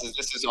thing is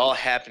this is all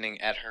happening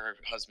at her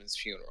husband's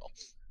funeral.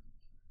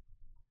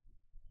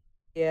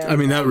 Yeah. I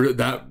mean,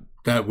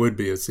 that would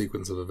be a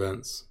sequence of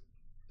events.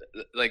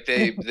 Like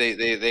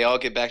they all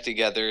get back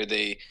together.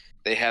 They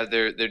have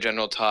their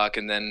general talk,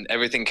 and then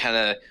everything kind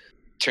of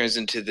turns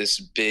into this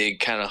big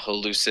kind of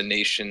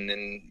hallucination,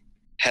 and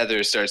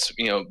Heather starts,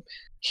 you know,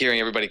 hearing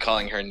everybody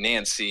calling her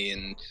Nancy,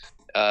 and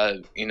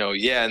you know,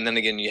 and then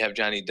again you have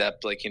Johnny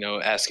Depp, like, you know,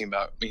 asking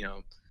about, you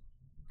know,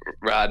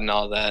 Rod and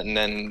all that, and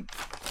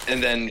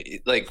then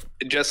like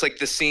just like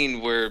the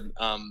scene where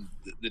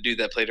the dude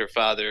that played her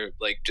father,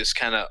 like, just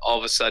kind of all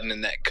of a sudden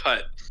in that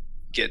cut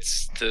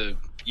gets the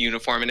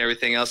uniform and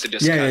everything else, it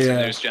just cuts and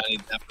there's Johnny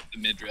Depp with the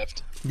midriff.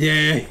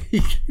 Yeah,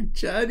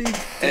 Johnny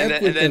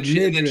Depp with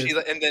the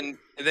midriff. And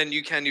then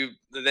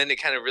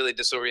it kind of really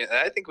disorient.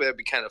 I think that'd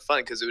be kind of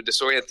fun because it would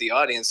disorient the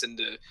audience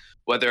into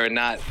whether or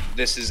not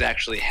this is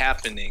actually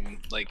happening.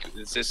 Like,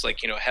 is this,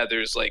 like, you know,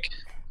 Heather's, like,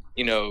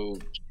 you know,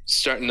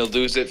 starting to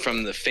lose it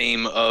from the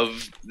fame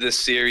of the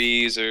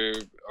series, or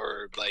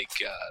like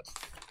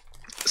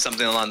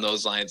something along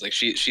those lines. Like,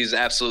 she's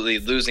absolutely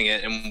losing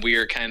it, and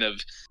we're kind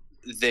of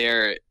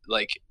there,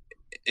 like,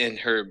 in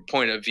her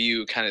point of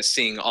view, kind of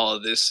seeing all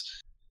of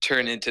this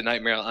turn into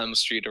Nightmare on Elm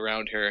Street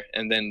around her,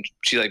 and then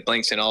she, like,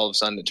 blinks and all of a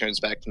sudden it turns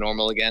back to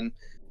normal again.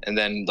 And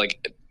then,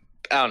 like,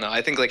 I don't know,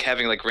 I think, like,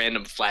 having, like,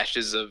 random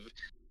flashes of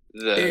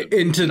the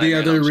into the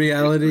other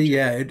reality,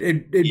 yeah.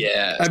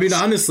 I mean,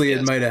 honestly,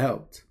 it might have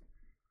helped.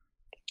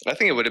 I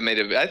think it would have made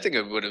it. I think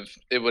it would have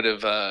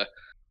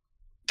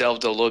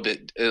delved a little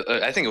bit.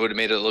 I think it would have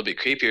made it a little bit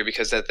creepier,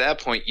 because at that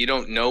point you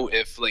don't know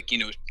if, like, you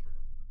know,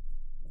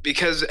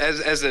 because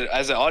as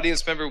an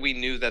audience member, we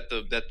knew that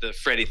the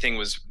Freddy thing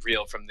was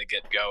real from the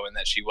get go, and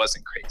that she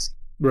wasn't crazy.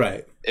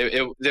 Right.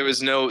 There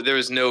was no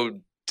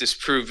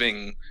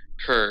disproving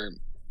her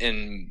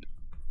in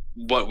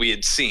what we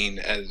had seen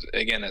as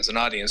an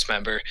audience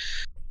member,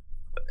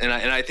 and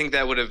I think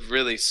that would have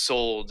really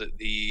sold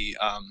the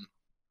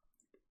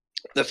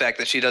fact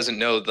that she doesn't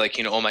know, like,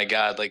 you know, oh my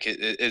God, like,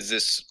 is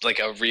this like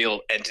a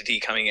real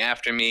entity coming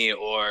after me,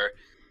 or,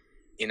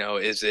 you know,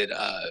 is it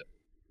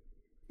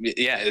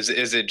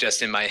is it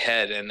just in my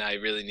head and I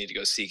really need to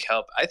go seek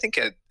help? I think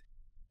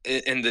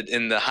in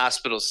the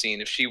hospital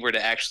scene, if she were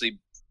to actually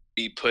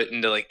be put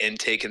into, like,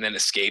 intake and then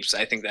escapes,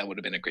 I think that would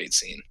have been a great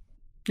scene.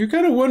 You're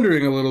kind of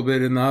wondering a little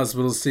bit in the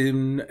hospital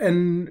scene,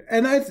 and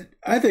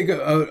I think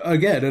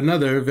again,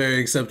 another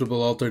very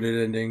acceptable alternate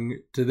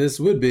ending to this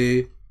would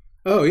be,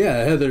 oh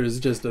yeah, Heather is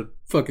just a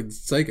fucking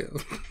psycho.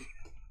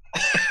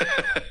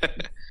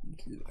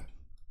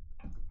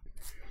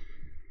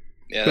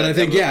 Yeah, but I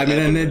think, I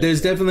mean, and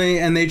there's definitely,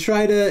 and they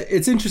try to,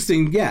 it's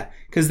interesting,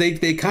 because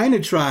they kind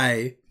of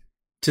try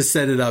to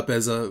set it up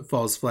as a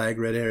false flag,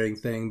 red herring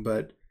thing,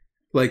 but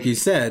like you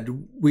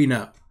said, we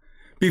know.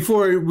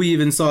 Before we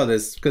even saw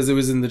this, because it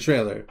was in the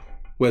trailer,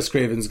 Wes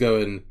Craven's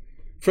going,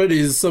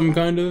 Freddy's some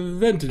kind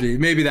of entity.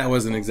 Maybe that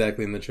wasn't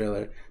exactly in the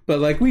trailer,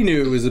 but, like, we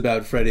knew it was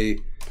about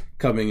Freddy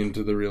coming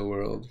into the real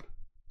world.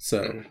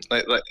 So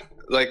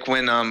like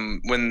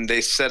when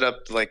they set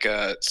up, like,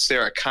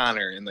 Sarah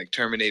Connor in, like,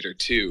 Terminator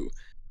 2,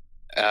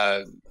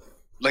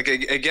 like,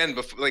 again,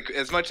 like,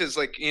 as much as,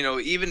 like, you know,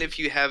 even if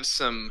you have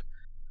some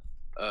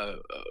I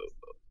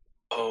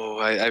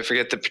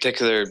forget the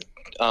particular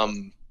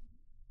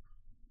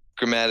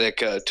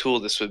grammatic tool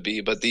this would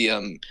be, but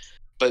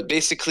but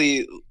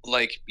basically,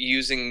 like,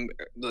 using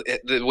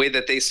the way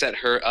that they set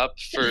her up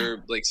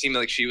for, like, seeming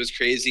like she was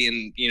crazy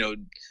and, you know,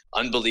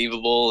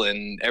 unbelievable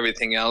and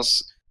everything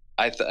else,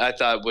 I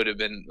thought would have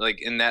been,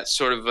 like, in that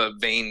sort of a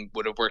vein,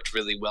 would have worked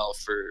really well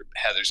for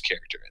Heather's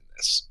character in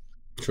this.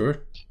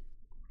 Sure.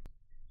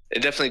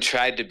 It definitely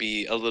tried to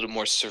be a little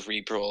more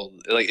cerebral.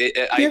 Like,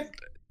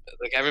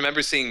 I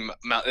remember seeing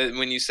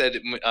when you said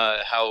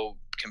how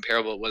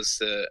comparable it was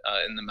to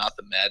In the Mouth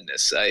of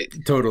Madness.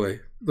 Totally,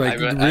 like,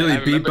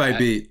 really beat by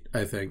beat,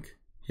 I think.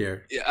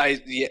 Here,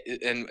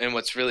 and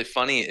what's really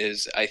funny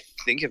is, I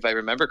think if I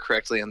remember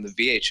correctly, on the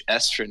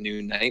VHS for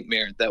New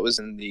Nightmare, that was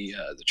in the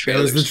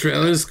trailers. The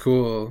trailer's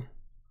cool.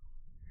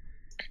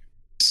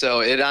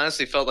 So it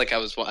honestly felt like I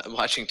was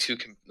watching two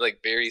like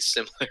very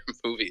similar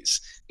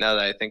movies. Now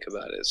that I think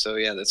about it, so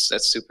yeah, that's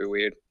super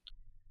weird.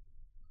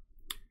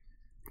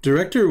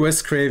 Director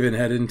Wes Craven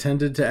had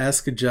intended to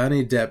ask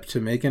Johnny Depp to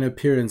make an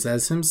appearance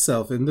as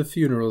himself in the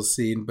funeral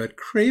scene, but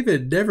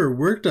Craven never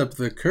worked up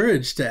the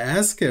courage to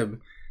ask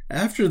him.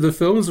 After the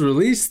film's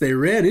release, they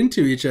ran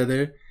into each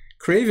other.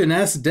 Craven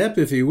asked Depp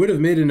if he would have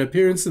made an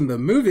appearance in the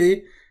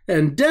movie,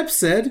 and Depp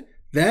said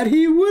that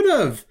he would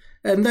have,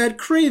 and that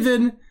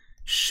Craven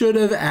should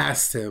have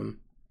asked him.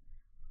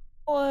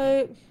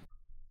 What?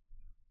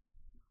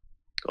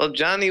 Well,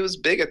 Johnny was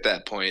big at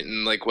that point,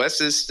 and, like, Wes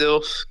is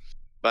still,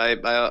 by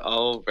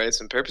all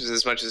rights and purposes,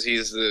 as much as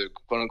he's the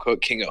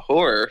quote-unquote king of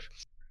horror,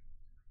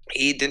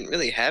 he didn't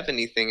really have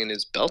anything in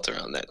his belt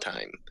around that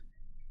time.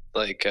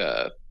 Like,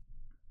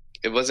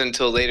 it wasn't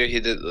until later he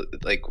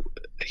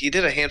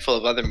did a handful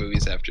of other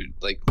movies after,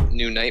 like,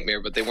 New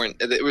Nightmare, but they weren't.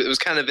 It was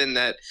kind of in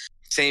that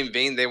same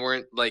vein. They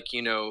weren't, like,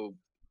 you know,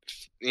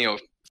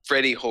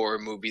 Freddy horror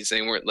movies.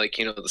 They weren't, like,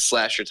 you know, the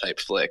slasher type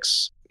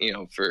flicks, you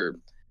know, for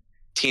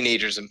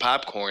teenagers and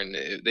popcorn.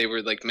 They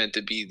were, like, meant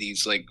to be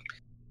these, like,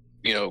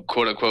 you know,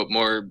 quote unquote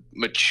more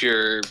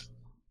mature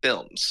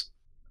films.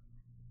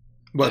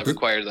 What that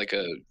required, like,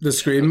 the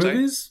Scream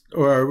movies,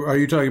 or are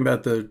you talking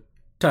about the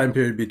time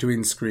period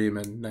between Scream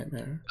and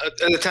Nightmare?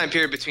 The time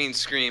period between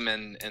Scream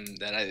and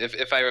that,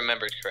 if I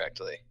remembered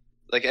correctly.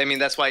 Like, I mean,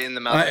 that's why In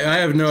the Mouth. I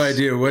have no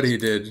idea what he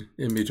did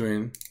in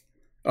between.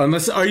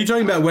 Unless, are you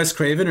talking about Wes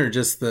Craven or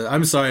just the?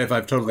 I'm sorry if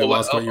I've totally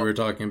lost what you were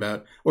talking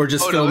about, or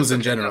just films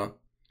in general. No.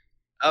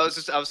 I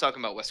was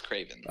talking about Wes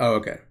Craven. Oh,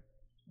 okay.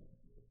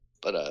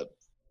 But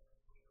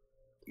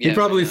he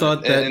probably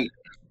thought that.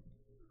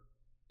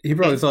 He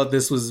probably thought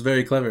this was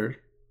very clever.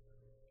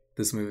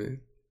 This movie.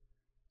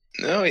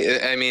 No,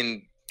 I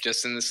mean,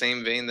 just in the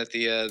same vein that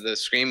the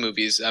Scream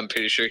movies, I'm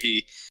pretty sure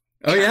he.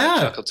 Oh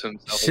yeah. Chuckled to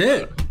himself.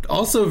 Shit.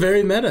 Also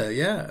very meta.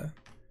 Yeah.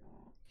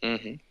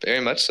 Mm-hmm.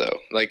 Very much so.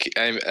 Like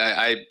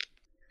I.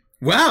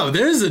 Wow,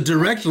 there's a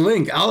direct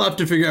link. I'll have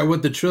to figure out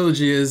what the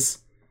trilogy is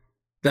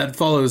that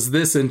follows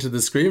this into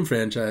the Scream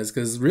franchise,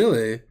 because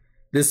really,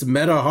 this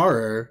meta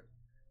horror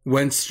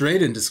went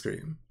straight into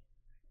Scream.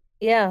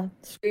 Yeah,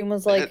 Scream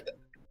was like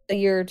a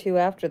year or two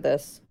after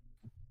this.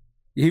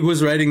 He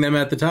was writing them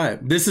at the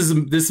time.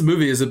 This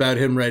movie is about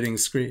him writing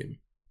Scream.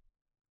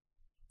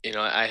 You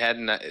know, I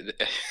hadn't.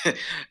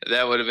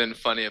 That would have been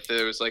funny if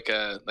there was like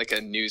a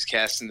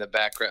newscast in the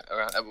background.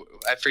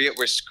 I forget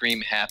where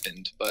Scream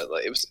happened, but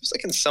like, it was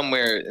like in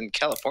somewhere in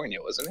California,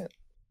 wasn't it?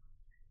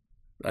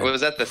 Or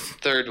was that the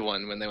third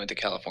one when they went to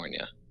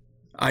California?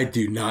 I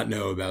do not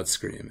know about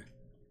Scream.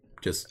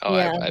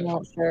 I'm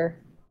not sure.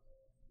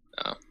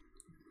 Oh.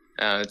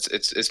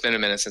 It's been a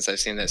minute since I've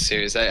seen that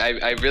series.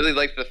 I really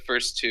liked the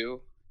first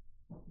two,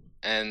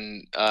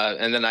 and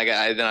then I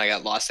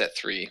got lost at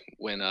 3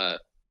 when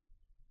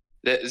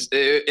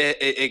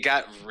it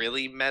got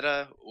really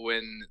meta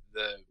when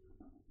the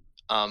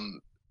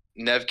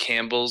Neve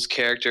Campbell's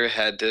character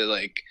had to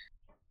like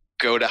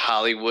go to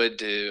Hollywood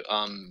to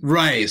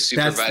right. Be a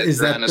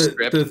supervisor on a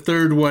script. The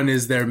third one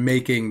is they're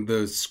making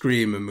the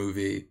Scream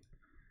movie.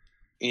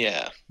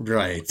 Yeah.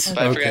 Right.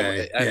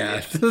 Okay.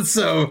 Yeah.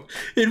 So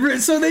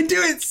they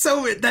do it.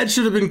 So that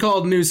should have been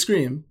called New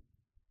Scream.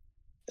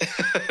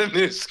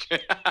 New Scream.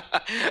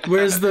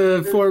 Where's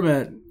the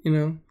format? You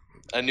know.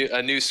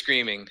 A new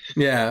screaming.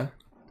 Yeah.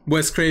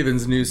 Wes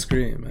Craven's New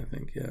Scream, I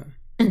think. Yeah.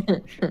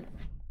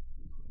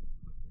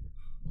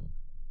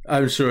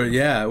 I'm sure.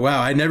 Yeah.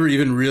 Wow. I never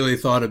even really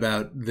thought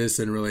about this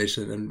in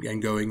relation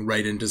and going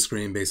right into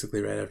Scream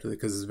basically right after that,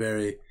 because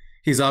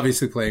he's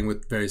obviously playing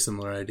with very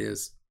similar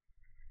ideas.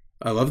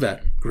 I love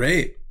that.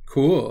 Great.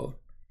 Cool.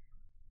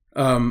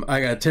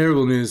 I got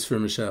terrible news for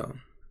Michelle.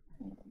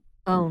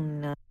 Oh,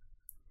 no.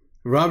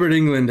 Robert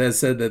Englund has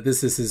said that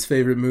this is his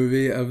favorite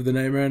movie of the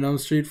Nightmare on Elm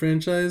Street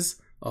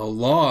franchise,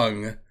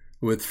 along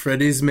with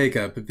Freddy's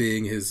makeup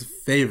being his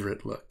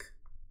favorite look.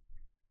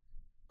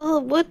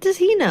 Well, what does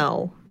he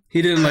know?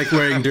 He didn't like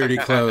wearing dirty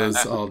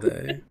clothes all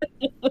day.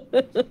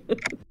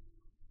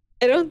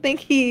 I don't think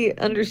he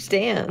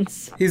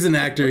understands. He's an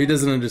actor. He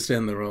doesn't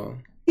understand the role.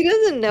 He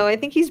doesn't know. I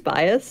think he's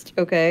biased.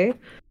 Okay.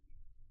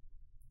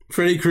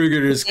 Freddy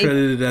Krueger is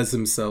credited as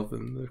himself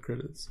in the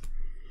credits.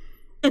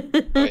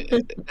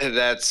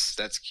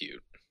 That's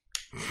cute.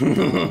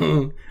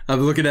 I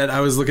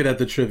was looking at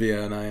the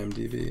trivia on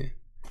IMDb.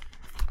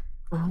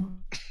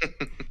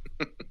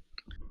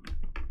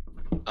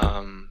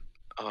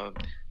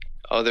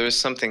 There was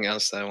something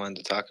else that I wanted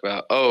to talk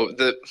about.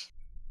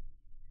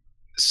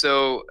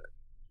 So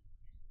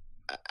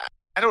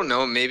I don't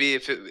know, maybe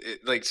if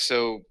it like,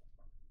 so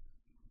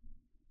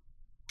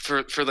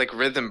for like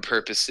rhythm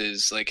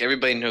purposes, like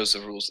everybody knows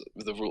the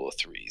rule of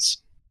threes.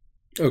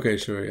 Okay,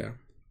 sure, yeah.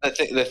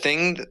 The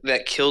thing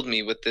that killed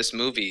me with this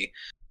movie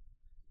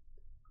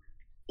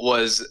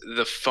was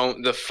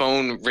the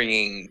phone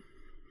ringing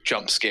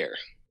jump scare.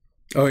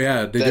 Oh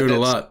yeah, they do it a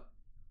lot.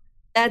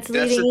 That's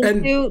leading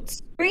into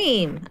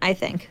Scream, I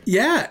think.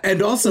 Yeah,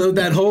 and also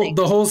the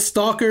whole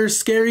stalker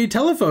scary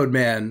telephone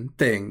man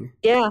thing.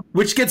 Yeah.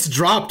 Which gets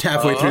dropped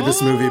halfway through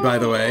this movie, by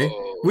the way.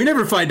 We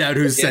never find out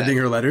who's sending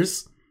her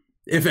letters.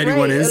 If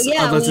anyone is,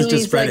 unless it's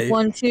just Freddy. Like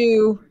 1,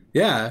 2.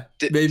 Yeah.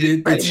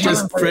 Maybe it's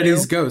just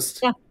Freddy's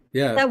ghost.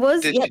 Yeah. That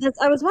was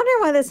I was wondering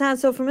why that sounds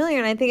so familiar,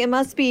 and I think it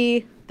must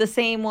be the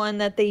same one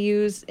that they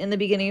use in the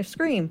beginning of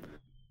Scream.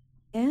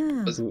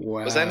 Yeah.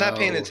 Was I not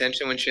paying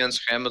attention when she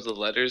unscrambled the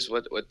letters?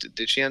 What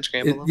did she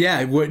unscramble them?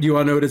 Yeah, what do you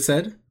want to know what it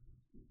said?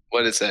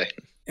 What did it say?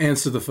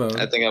 Answer the phone.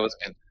 I think I was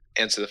going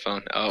to answer the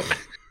phone. Oh.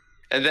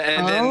 And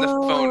then the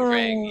phone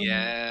rang.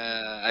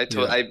 Yeah. I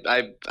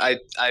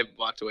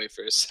walked away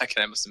for a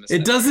second. I must have missed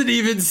it. Doesn't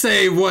even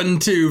say 1,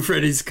 2,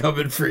 Freddy's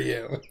coming for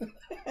you.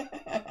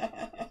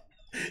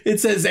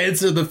 It says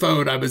answer the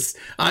phone.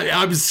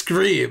 I'm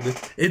Scream.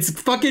 It's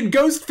fucking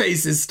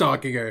Ghostface is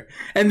stalking her.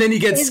 And then he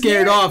gets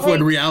scared off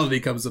when reality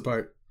comes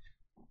apart.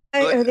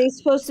 Are they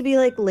supposed to be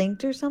like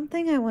linked or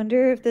something? I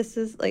wonder if this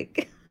is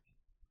like...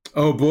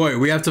 Oh boy,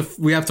 we have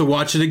to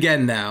watch it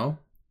again now.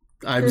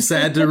 I'm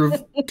sad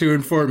to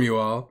inform you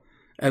all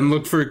and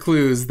look for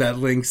clues that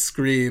link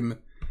Scream.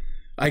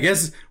 I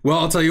guess, well,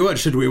 I'll tell you what,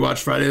 should we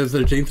watch Friday the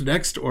 13th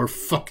next or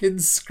fucking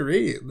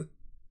Scream?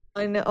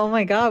 I know. Oh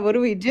my god, what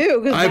do we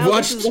do? I've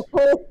watched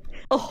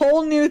a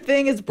whole new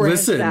thing is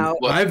branched out.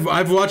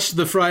 I've watched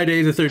the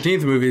Friday the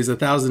 13th movies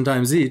 1,000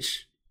 times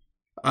each.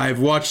 I've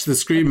watched the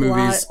Scream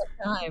movies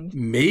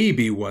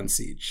maybe once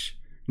each,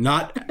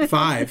 not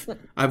 5.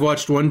 I've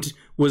watched one.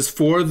 Was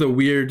 4 the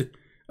weird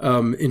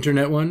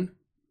internet one?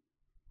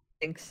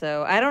 I think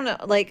so. I don't know.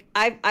 Like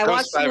I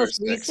watched the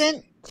most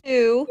recent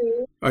 2.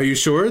 Are you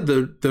sure?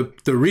 The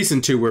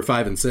recent 2 were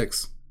 5 and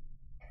 6.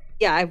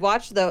 Yeah, I've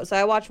watched those. So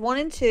I watched 1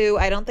 and 2.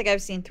 I don't think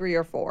I've seen 3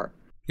 or 4.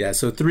 Yeah,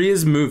 so 3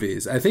 is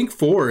movies. I think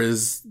 4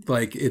 is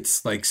like,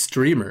 it's like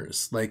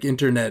streamers, like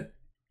internet,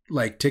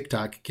 like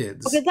TikTok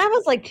kids. Okay, that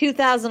was like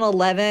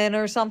 2011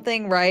 or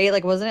something, right?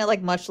 Like, wasn't it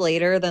like much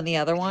later than the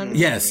other one?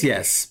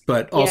 Yes,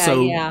 but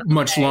also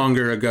much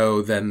longer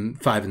ago than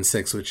 5 and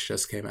 6, which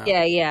just came out.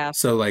 Yeah.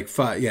 So like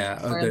 5,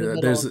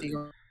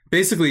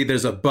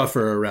 there's a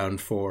buffer around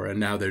 4, and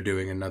now they're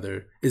doing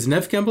another. Is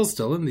Neve Campbell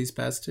still in these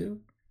past 2?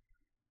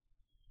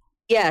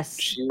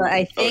 Yes, but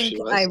I think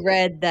I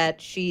read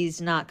that she's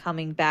not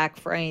coming back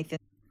for anything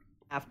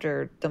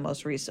after the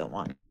most recent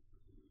one.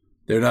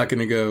 They're not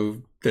going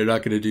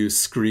to do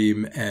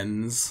Scream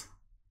Ends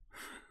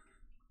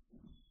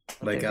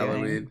like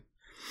Halloween.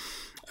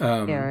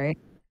 Yeah, right.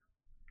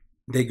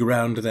 They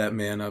ground that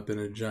man up in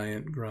a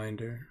giant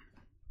grinder.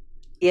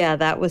 Yeah,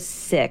 that was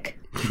sick.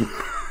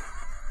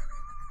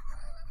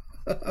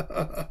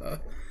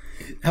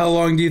 How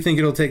long do you think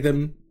it'll take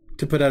them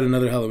to put out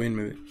another Halloween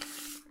movie?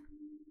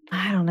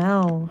 I don't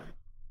know.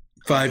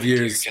 5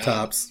 years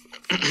tops.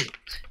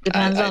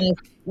 Depends on if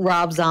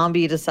Rob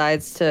Zombie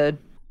decides to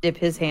dip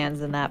his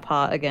hands in that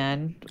pot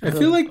again. I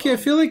feel like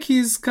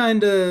he's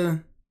kind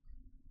of.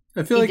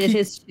 I feel he like did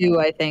his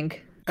 2. I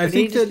think. I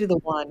think he just do the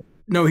 1.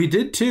 No, he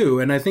did 2,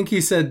 and I think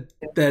he said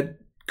that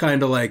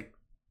kind of like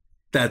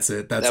that's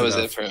it. That was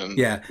it for him.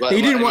 Yeah,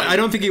 he didn't want. I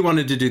don't think he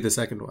wanted to do the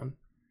second one.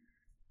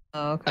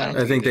 Oh, okay.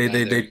 I think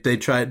they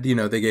tried. You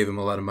know, they gave him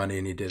a lot of money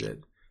and he did it,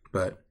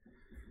 but.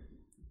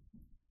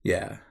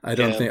 Yeah, I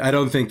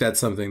don't think that's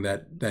something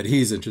that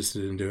he's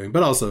interested in doing.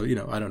 But also, you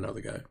know, I don't know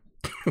the guy.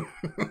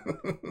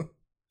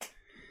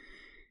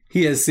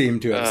 He has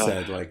seemed to have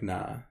said like,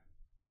 nah.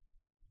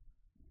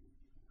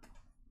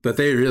 But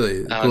they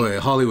really, boy,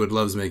 Hollywood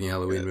loves making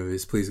Halloween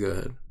movies. Please go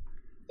ahead.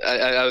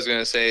 I was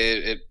gonna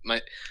say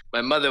my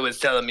mother was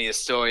telling me a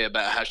story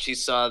about how she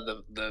saw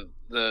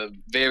the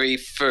very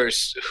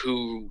first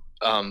Who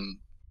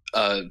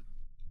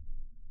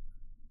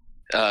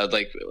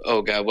like,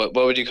 oh god, what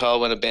would you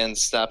call when a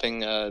band's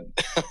stopping? I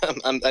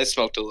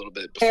smoked a little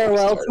bit before.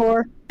 Farewell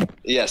tour.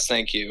 Yes,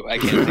 thank you. I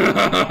can't think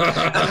of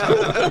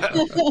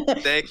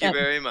it. Thank you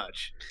very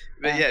much.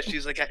 But yeah,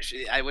 she's like,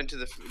 I went to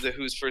the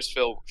Who's first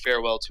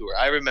farewell tour.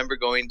 I remember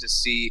going to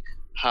see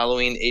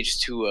Halloween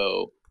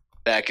H2O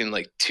back in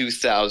like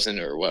 2000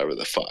 or whatever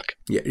the fuck.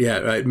 Yeah,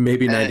 right.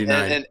 Maybe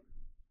 99. And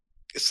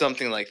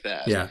something like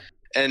that. Yeah.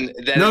 And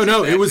that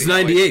no, it was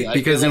 98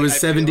 because it was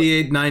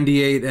 78,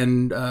 98,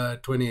 and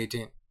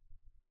 2018.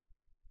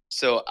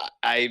 So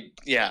I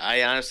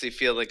honestly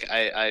feel like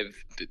I've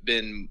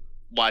been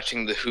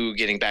watching the Who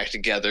getting back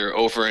together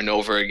over and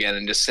over again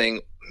and just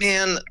saying,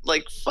 man,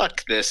 like,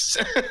 fuck this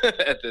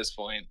at this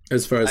point.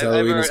 As far as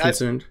Halloween is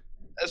concerned?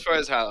 As far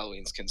as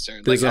Halloween's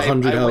concerned. There's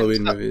 100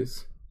 Halloween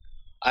movies.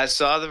 I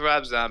saw the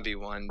Rob Zombie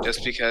one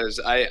just because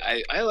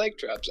I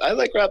liked I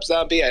like Rob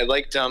Zombie. I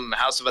liked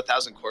House of a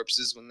Thousand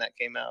Corpses when that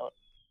came out.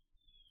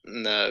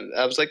 And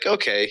I was like,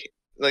 okay,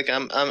 like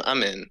I'm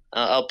in.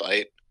 I'll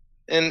bite.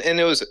 And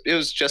it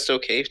was just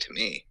okay to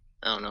me.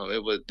 I don't know.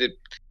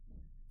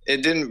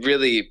 It didn't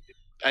really,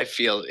 I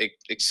feel,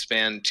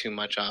 expand too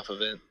much off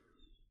of it.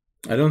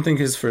 I don't think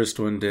his first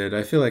one did.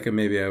 I feel like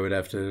maybe I would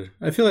have to.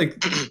 I feel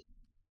like,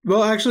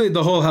 well, actually,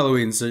 the whole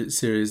Halloween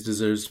series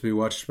deserves to be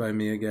watched by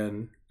me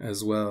again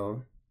as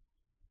well.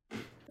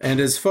 And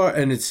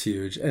it's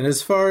huge. And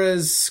as far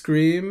as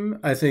Scream,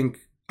 I think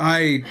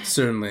I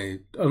certainly,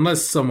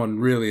 unless someone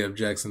really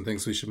objects and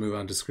thinks we should move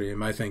on to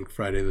Scream, I think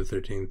Friday the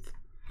 13th.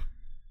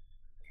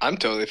 I'm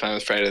totally fine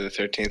with Friday the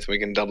 13th. We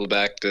can double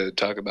back to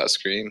talk about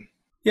Scream.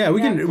 Yeah,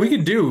 we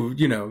can do,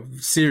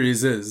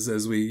 series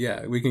as we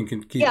can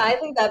keep. Yeah, I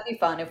think that'd be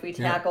fun if we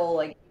tackle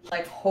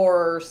like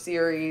horror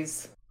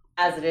series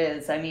as it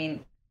is. I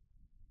mean,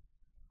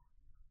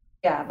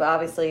 yeah, but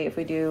obviously if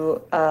we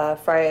do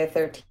Friday the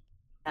 13th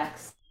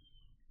next,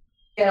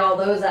 get all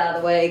those out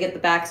of the way, get the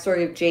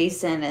backstory of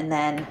Jason, and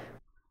then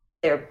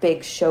their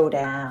big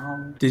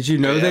showdown. Did you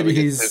know that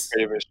he's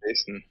favorite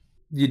Jason?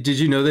 Did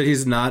you know that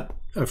he's not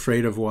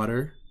afraid of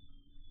water?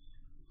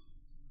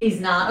 He's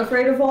not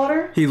afraid of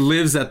water? He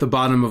lives at the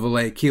bottom of a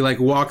lake. He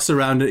walks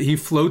around it. He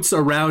floats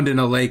around in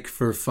a lake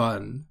for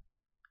fun.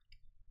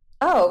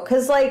 Oh,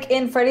 because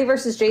in Freddy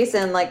vs.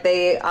 Jason,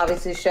 they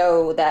obviously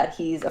show that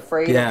he's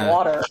afraid of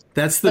water.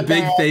 That's the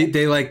they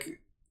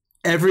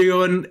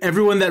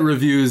everyone that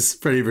reviews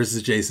Freddy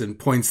vs. Jason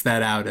points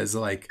that out as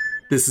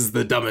this is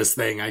the dumbest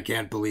thing. I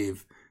can't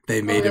believe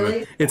they made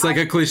him. It's like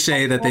a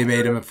cliche that they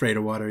made him afraid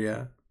of water.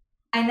 Yeah.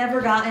 I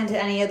never got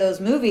into any of those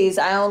movies.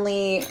 I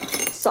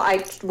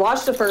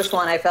watched the first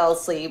one, I fell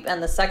asleep,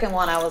 and the second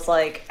one I was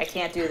like, I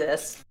can't do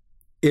this.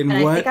 I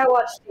think I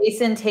watched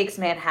Jason Takes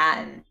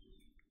Manhattan.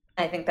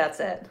 I think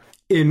that's it.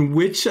 In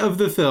which of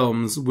the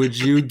films would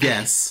you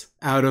guess,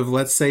 out of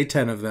let's say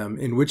 10 of them,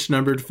 in which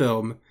numbered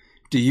film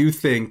do you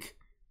think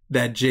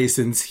that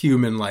Jason's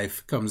human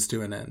life comes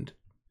to an end?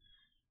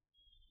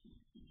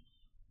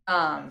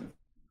 Oh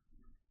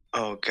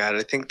God,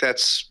 I think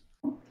that's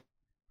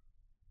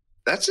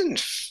in.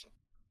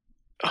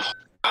 Oh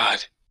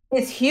God.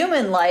 His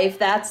human life.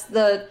 That's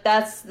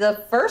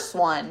the first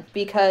one,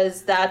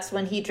 because that's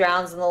when he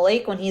drowns in the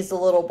lake when he's a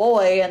little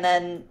boy, and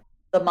then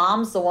the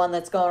mom's the one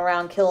that's going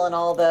around killing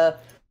all the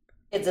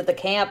kids at the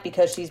camp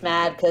because she's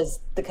mad because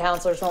the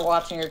counselors weren't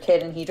watching her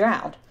kid and he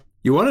drowned.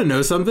 You want to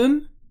know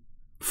something?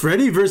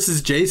 Freddy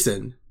vs.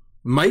 Jason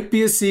might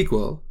be a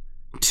sequel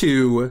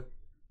to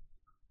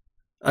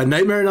A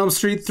Nightmare on Elm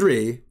Street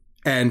 3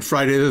 and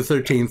Friday the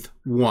 13th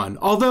 1.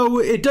 Although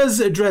it does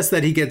address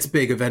that he gets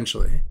big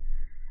eventually.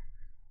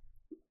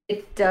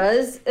 It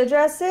does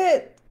address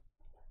it?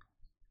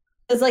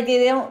 It's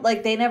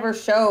they never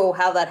show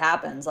how that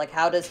happens.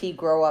 How does he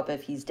grow up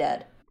if he's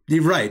dead?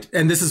 You're right.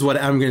 And this is what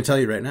I'm going to tell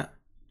you right now.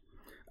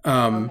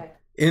 Okay.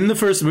 In the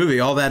first movie,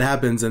 all that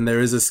happens and there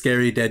is a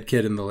scary dead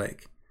kid in the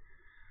lake.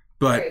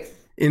 But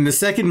in the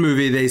second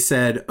movie, they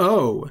said,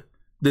 oh,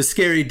 the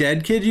scary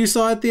dead kid you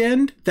saw at the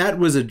end, that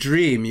was a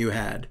dream you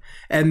had.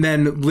 And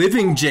then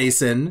Living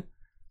Jason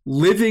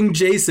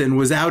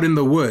was out in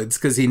the woods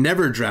because he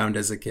never drowned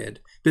as a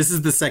kid. This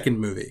is the second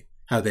movie,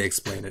 how they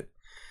explain it.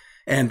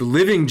 And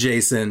Living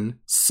Jason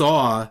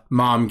saw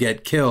Mom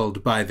get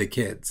killed by the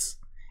kids,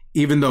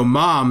 even though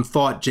Mom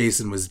thought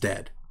Jason was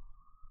dead.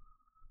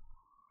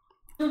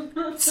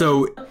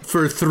 So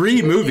for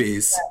 3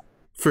 movies,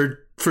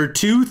 for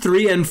 2,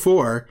 3, and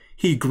 4,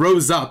 he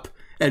grows up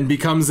and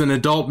becomes an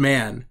adult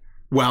man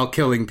while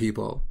killing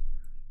people.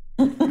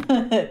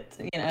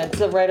 It's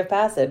a rite of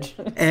passage.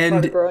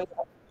 And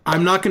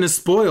I'm not going to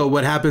spoil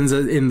what happens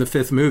in the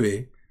 5th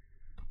movie,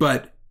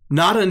 but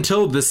not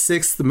until the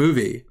 6th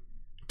movie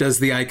does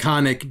the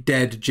iconic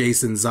dead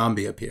Jason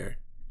zombie appear.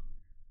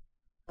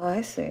 Oh,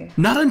 I see.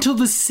 Not until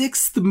the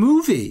 6th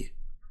movie.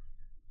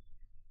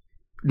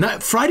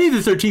 Friday the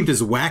 13th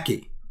is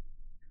wacky.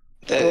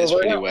 That is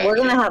pretty wacky. We're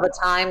gonna have a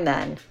time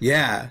then.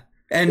 Yeah,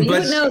 but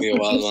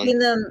you've seen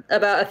them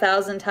about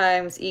 1,000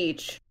 times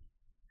each.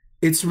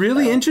 It's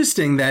really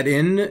interesting that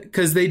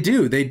because they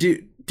do.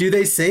 Do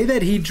they say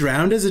that he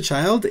drowned as a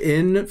child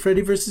in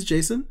Freddy vs.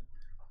 Jason?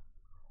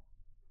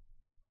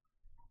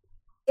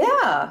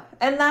 Yeah,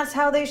 and that's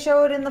how they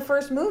show it in the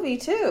first movie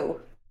too.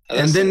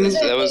 And then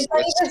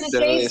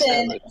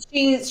Jason,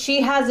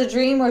 she has a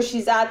dream where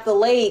she's at the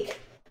lake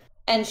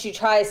and she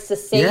tries to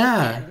save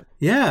him.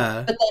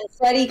 Yeah. But then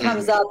Freddy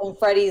comes up and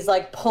Freddy's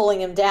pulling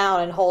him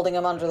down and holding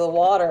him under the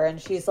water, and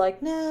she's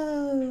like,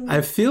 "No." I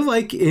feel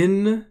like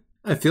in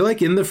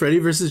the Freddy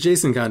vs.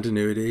 Jason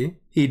continuity,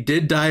 he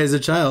did die as a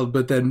child,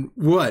 but then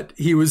what?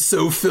 He was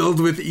so filled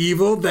with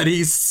evil that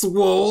he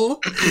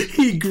swole.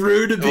 He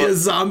grew to be a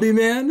zombie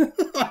man.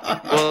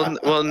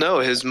 well, no.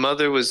 His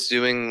mother was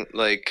doing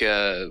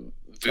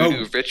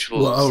voodoo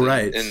rituals. Well,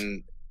 right.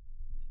 And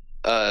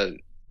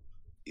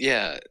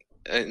Yeah,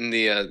 in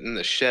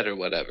the shed or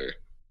whatever,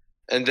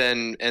 and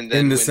then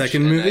in the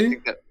second movie.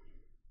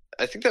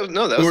 I think that was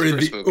that was the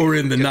first movie. Or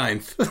in the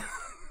ninth.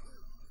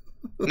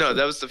 No,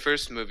 that was the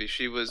first movie.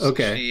 She was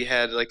okay. She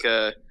had like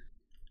a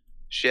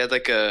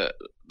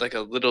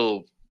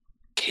little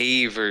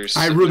cave or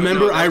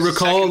something. I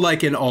recall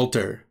like an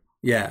altar.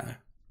 Yeah.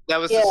 That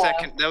was the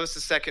second. That was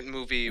the second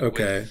movie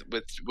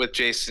with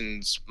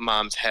Jason's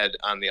mom's head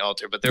on the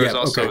altar. But there was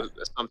also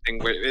something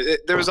where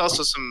there was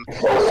also some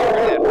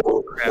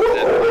crap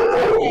that.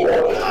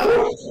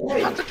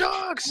 Not the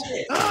dogs.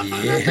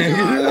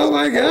 Oh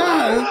my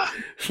god!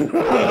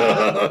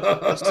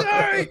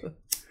 Sorry.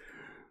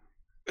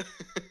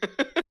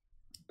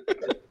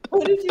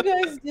 What did you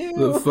guys do?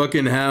 The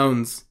fucking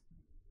hounds.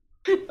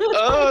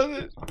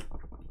 Oh.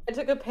 I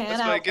took a pan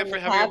That's out. what I get for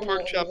having a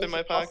pork chop in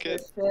my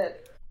pocket.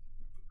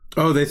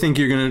 Oh, they think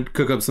you're gonna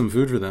cook up some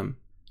food for them.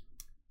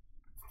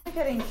 I'm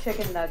getting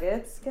chicken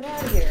nuggets. Get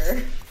out of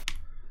here.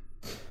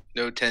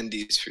 No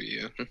tendies for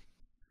you.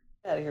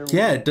 Out of here.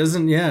 Yeah, it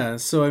doesn't. Yeah,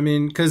 so I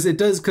mean, because the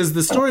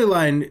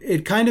storyline,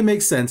 it kind of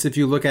makes sense if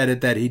you look at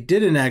it that he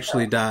didn't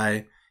actually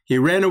die. He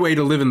ran away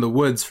to live in the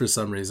woods for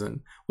some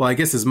reason. Well, I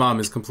guess his mom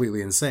is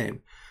completely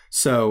insane.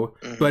 So,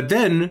 but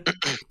then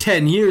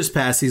 10 years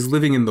pass, he's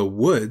living in the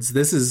woods.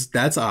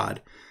 That's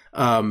odd.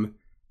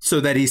 So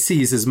that he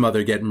sees his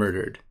mother get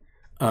murdered.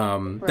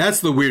 That's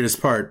the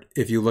weirdest part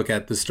if you look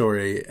at the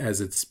story as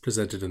it's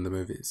presented in the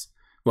movies.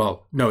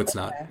 Well, no, it's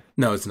not.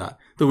 No, it's not.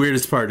 The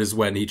weirdest part is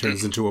when he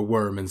turns into a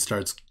worm and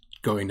starts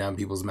going down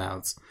people's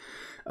mouths.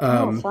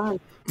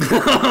 Fun.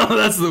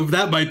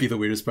 That might be the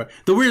weirdest part.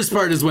 The weirdest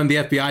part is when the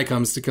FBI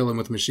comes to kill him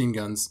with machine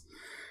guns.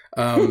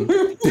 What?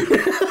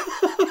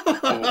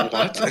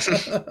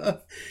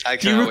 I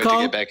can't wait to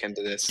get back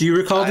into this. Do you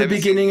recall the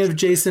beginning of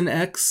Jason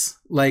X?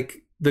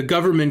 Like, the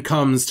government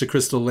comes to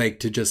Crystal Lake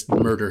to just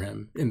murder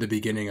him in the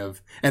beginning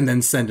of, and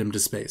then send him to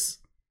space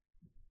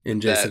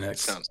in Jason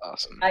X. Sounds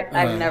awesome.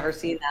 I've never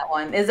seen that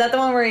one. Is that the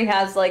one where he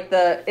has like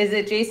is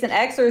it Jason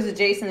X or is it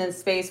Jason in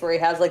space where he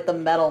has like the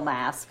metal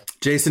mask?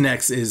 Jason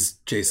X is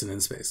Jason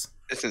in space.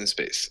 It's in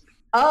space.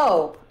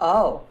 Oh.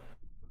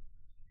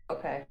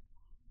 Okay.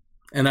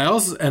 And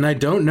I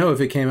don't know if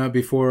it came out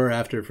before or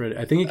after Freddy.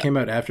 I think it came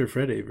out after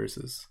Freddy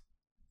versus.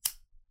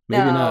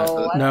 Maybe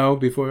not. No,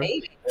 before.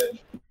 Maybe.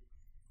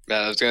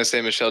 I was gonna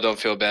say, Michelle, don't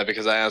feel bad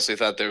because I honestly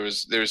thought there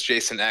was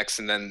Jason X,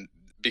 and then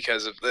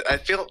because of I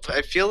feel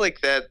like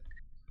that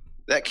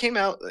came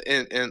out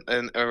in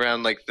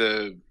around like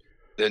the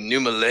new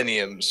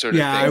millennium sort of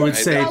thing. Yeah, I would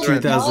say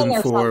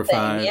 2004 or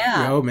 5.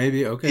 Yeah. Oh,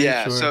 maybe. Okay.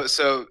 Yeah. Sure.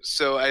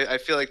 So I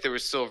feel like they were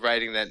still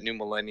writing that new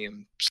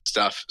millennium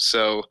stuff.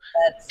 So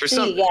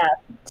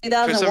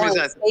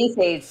 2001 space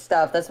age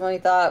stuff. That's when we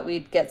thought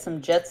we'd get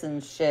some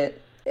Jetson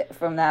shit.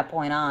 From that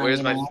point on,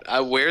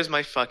 where's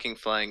my fucking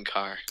flying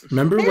car?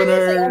 Remember when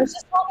I was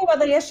just talking about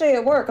that yesterday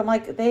at work. I'm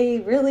like, they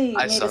really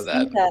made us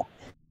think that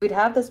we'd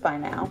have this by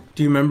now.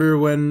 Do you remember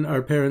when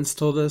our parents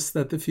told us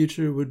that the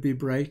future would be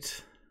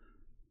bright?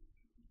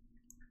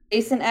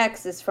 Jason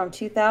X is from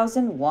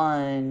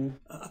 2001.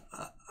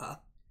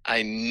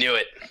 I knew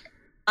it.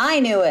 I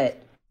knew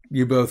it.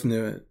 You both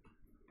knew it.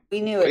 We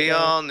knew it. We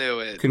all knew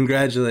it.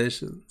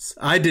 Congratulations.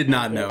 I did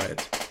not know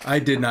it. I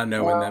did not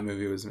know when that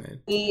movie was made.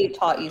 We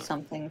taught you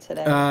something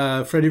today.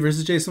 Freddy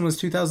vs. Jason was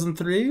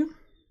 2003?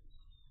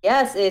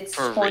 Yes, it's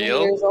For 20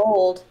 real? years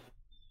old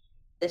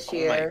this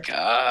year. Oh my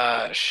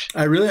gosh.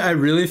 I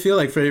really feel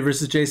like Freddy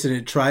vs. Jason,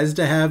 it tries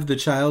to have the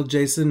child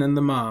Jason and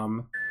the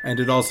mom, and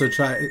it also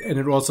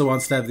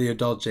wants to have the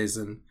adult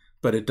Jason,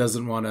 but it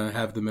doesn't want to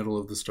have the middle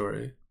of the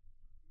story.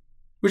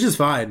 Which is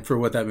fine for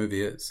what that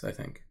movie is, I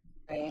think.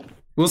 Right.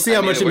 We'll see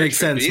how much it makes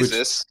sense.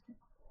 Jesus.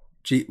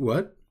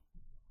 What?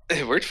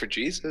 It worked for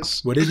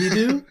Jesus. What did he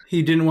do?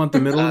 He didn't want the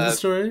middle of the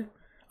story?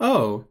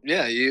 Oh.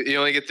 Yeah, you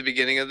only get the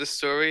beginning of the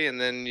story, and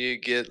then you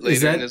get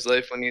later in his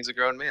life when he's a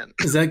grown man.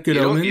 Is that Good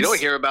Omens? You don't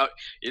hear about.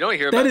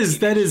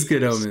 That is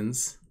Good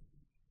Omens.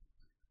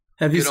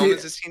 Have you seen? Good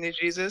Omens is Teenage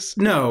Jesus?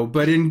 No,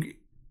 but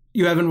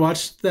you haven't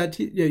watched that.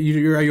 Are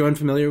you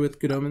unfamiliar with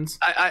Good Omens?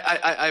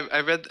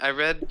 I read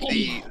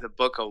the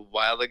book a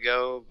while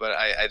ago, but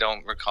I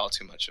don't recall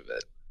too much of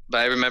it. But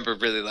I remember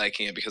really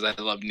liking it because I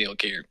love Neil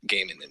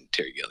Gaiman and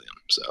Terry Gilliam.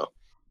 So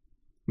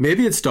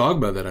maybe it's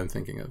Dogma that I'm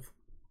thinking of,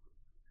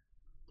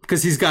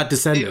 because he's got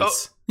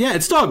descendants. Yeah,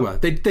 it's Dogma.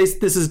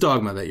 This is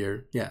Dogma that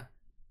you're. Yeah.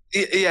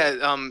 Yeah.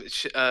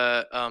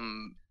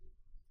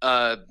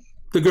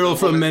 The girl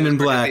from Men in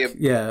Black.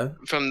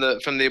 From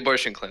the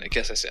abortion clinic.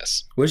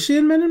 Yes. Was she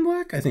in Men in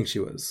Black? I think she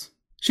was.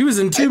 She was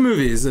in 2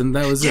 movies, and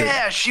that was it.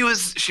 Yeah, she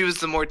was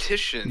the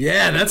mortician.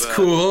 Yeah, that's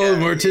cool.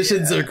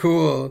 Morticians are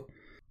cool.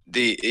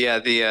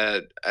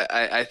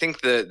 I think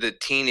the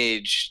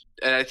teenage,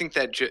 and I think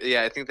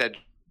that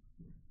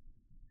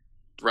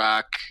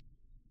Rock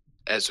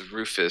as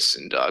Rufus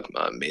in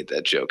Dogma made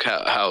that joke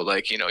how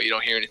like you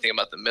don't hear anything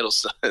about the middle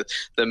stuff,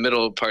 the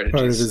middle part of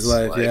his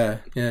life. Yeah,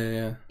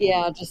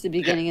 just the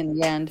beginning and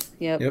the end.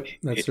 Yep,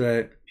 that's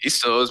right. He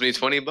still owes me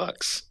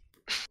 $20.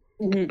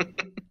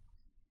 Mm-hmm.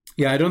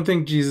 Yeah, I don't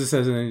think Jesus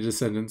has any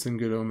descendants in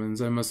Good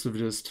Omens. I must have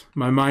just...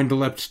 My mind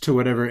leapt to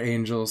whatever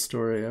angel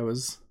story I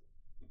was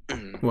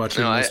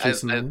watching most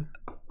recently.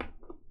 I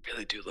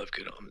really do love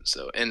Good Omens,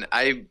 though. And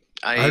I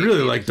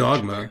really like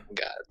Dogma.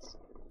 Gods.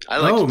 I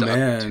like Dogma,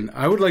 man. Too.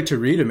 I would like to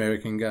read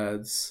American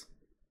Gods.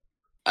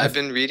 I've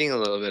been reading a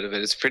little bit of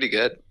it. It's pretty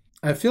good.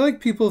 I feel like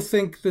people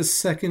think the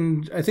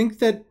second... I think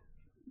that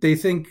they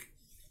think...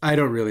 I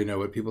don't really know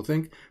what people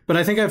think, but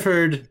I think I've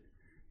heard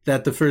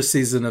that the first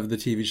season of the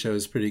TV show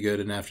is pretty good,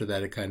 and after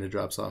that it kind of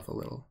drops off a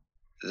little.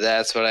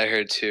 That's what I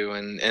heard too,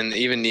 and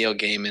even Neil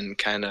Gaiman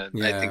kind of,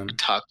 I think,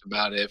 talked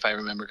about it, if I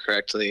remember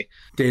correctly.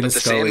 Dana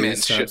Scully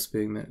stops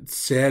being that.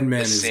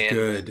 Sandman is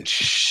good.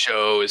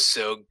 Show is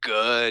so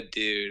good,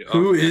 dude.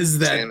 Who is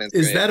that? Sandman's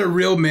is great. That a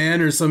real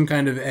man or some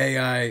kind of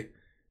AI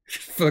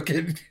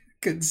fucking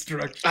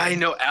construction? I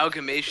know,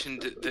 Amalgamation.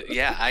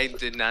 Yeah, I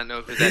did not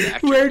know who that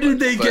actor Where did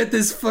they get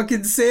this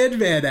fucking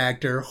Sandman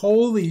actor?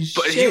 Holy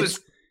shit.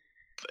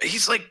 But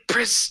he's like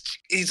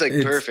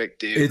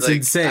perfect, dude. It's like,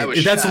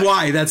 insane. That's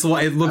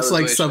why it looks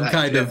like some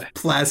kind of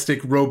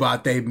plastic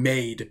robot they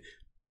made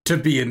to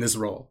be in this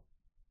role.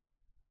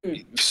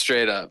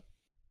 Straight up.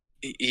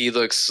 He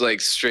looks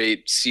like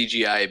straight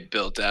CGI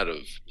built out of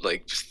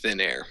like thin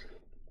air.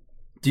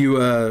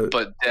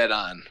 But dead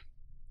on.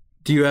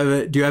 Do you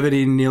have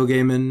any Neil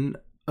Gaiman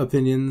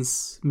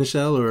opinions,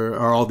 Michelle, or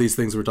are all these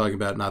things we're talking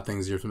about not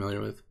things you're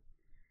familiar with?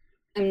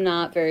 I'm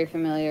not very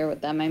familiar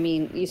with them. I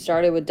mean, you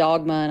started with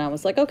Dogma, and I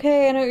was like,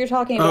 okay, I know what you're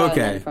talking about.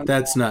 Okay,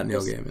 that's not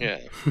Neil Gaiman.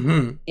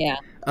 Yeah.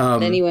 Yeah.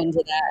 Then you went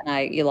into that,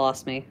 and you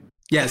lost me.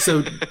 Yeah,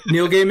 so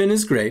Neil Gaiman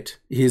is great.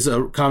 He's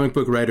a comic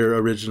book writer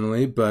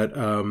originally, but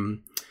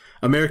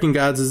American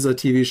Gods is a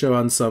TV show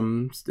on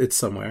it's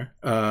somewhere.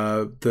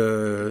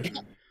 The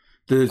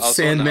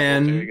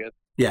Sandman.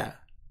 Yeah.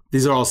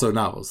 These are also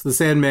novels. The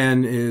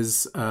Sandman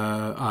is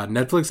on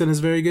Netflix and is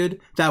very good.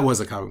 That was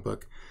a comic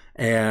book.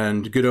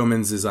 And Good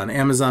Omens is on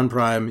Amazon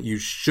Prime. You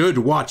should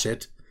watch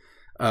it.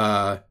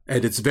 And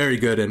it's very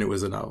good, and it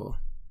was a novel.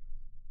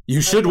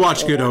 You should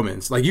watch Good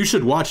Omens. Like, you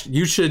should watch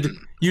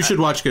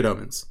Good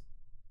Omens.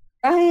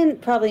 Ryan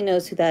probably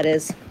knows who that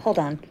is. Hold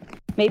on.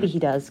 Maybe he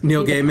does.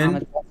 Neil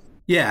Gaiman?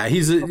 Yeah,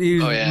 he's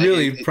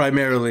really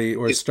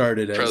primarily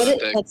started as...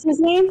 What's his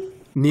name?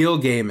 Neil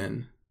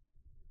Gaiman.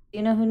 Do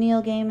you know who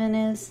Neil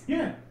Gaiman is?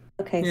 Yeah.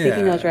 Okay, yeah.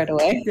 Vicky knows right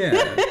away.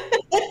 Yeah.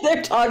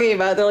 They're talking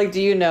about it. They're like,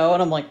 do you know?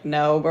 And I'm like,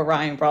 no, but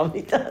Ryan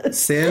probably does.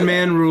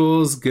 Sandman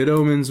rules, Good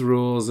Omens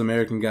rules,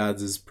 American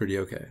Gods is pretty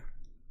okay.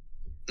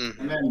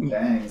 And then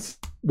bangs.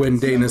 When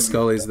Dana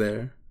Scully's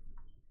there.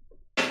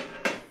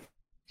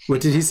 What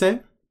did he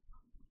say?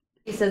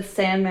 He said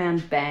Sandman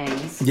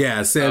bangs.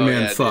 Yeah,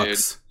 Sandman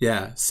fucks. Dude.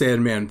 Yeah,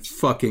 Sandman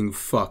fucking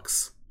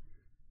fucks.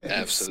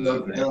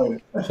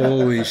 Absolutely.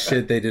 Holy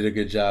shit, they did a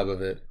good job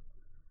of it.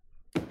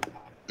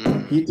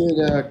 He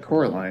did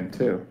Coraline,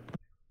 too.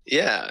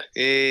 Yeah.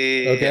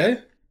 Okay.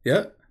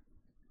 Yep.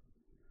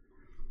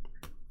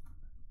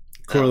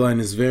 Coraline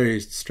is very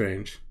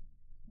strange.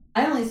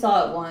 I only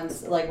saw it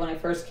once, like when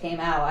it first came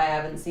out. I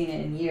haven't seen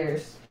it in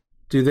years.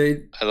 Do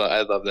they?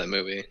 I love that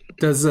movie.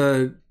 Does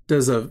a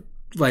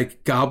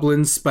like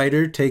goblin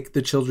spider take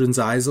the children's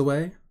eyes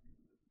away?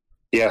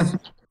 Yes.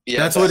 Yeah.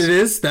 That's what it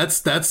is.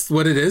 That's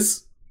what it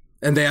is.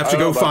 And they have to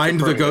go find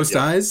the ghost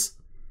eyes.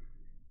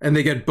 And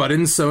they get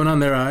buttons sewn on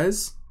their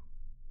eyes.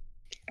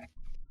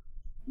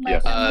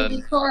 Like the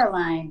movie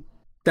Coraline.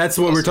 That's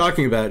what we're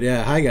talking about.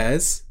 Yeah. Hi,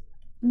 guys.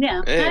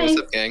 Yeah. Hey, hi.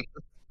 what's up, gang?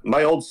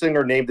 My old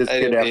singer named his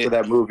kid after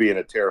that movie, and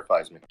it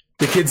terrifies me.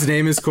 The kid's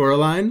name is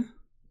Coraline?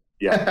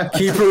 Yeah.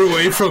 Keep her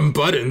away from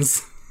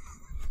buttons.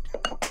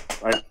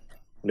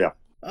 Yeah.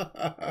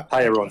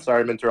 Hi, everyone.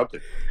 Sorry I'm interrupting.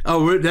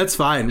 Oh, that's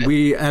fine.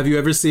 Have you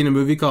ever seen a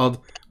movie called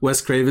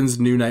Wes Craven's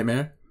New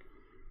Nightmare?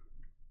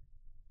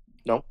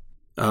 No.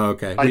 Oh,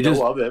 okay. I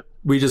know of it.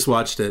 We just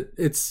watched it.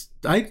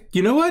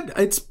 You know what?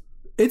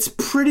 It's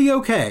pretty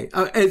okay.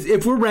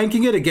 If we're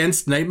ranking it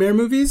against Nightmare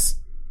movies,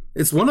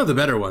 it's one of the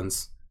better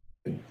ones.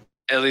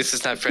 At least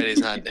it's not Freddy's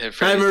Dead,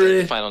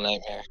 Final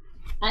Nightmare.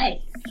 Hi.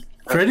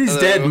 Freddy's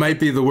Dead might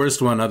be the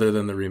worst one other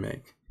than the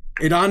remake.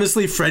 It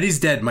honestly, Freddy's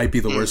Dead might be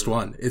the worst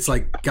one. It's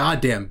like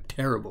goddamn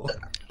terrible.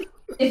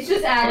 It's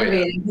just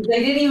aggravating because they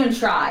didn't even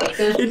try.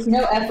 There's just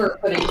no effort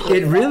put into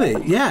it. It really,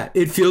 yeah.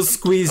 It feels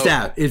squeezed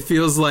out. It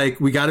feels like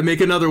we got to make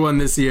another one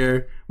this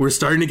year. We're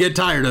starting to get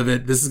tired of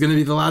it. This is going to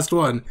be the last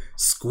one.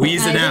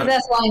 Squeeze it out. I think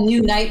that's why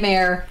New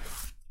Nightmare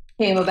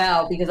came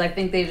about, because I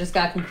think they just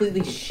got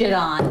completely shit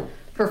on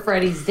for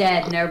Freddy's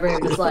Dead, and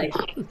everybody was like,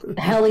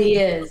 "The hell he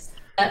is."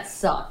 That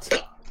sucked.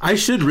 I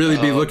should really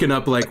be looking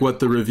up like what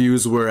the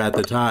reviews were at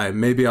the time.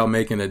 Maybe I'll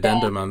make an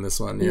addendum on this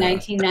one. Yeah.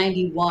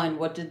 1991.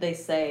 What did they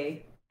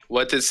say?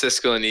 What did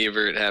Siskel and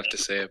Ebert have to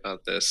say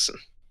about this?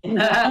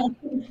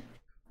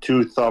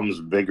 2 thumbs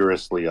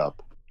vigorously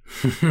up.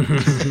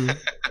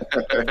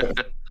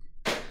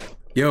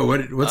 Yo,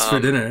 what's for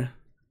dinner?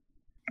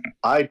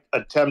 I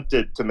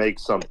attempted to make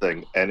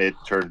something, and it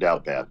turned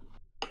out bad.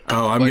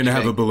 Oh, I'm going to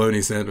have a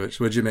bologna sandwich.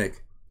 What'd you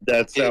make?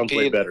 That sounds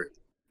way better.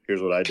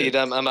 Here's what I did. Pete,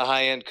 I'm a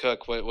high-end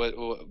cook. What?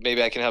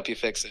 Maybe I can help you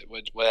fix it.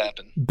 What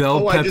happened?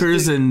 Bell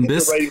peppers and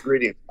biscuits. The right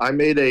ingredient. I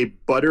made a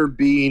butter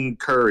bean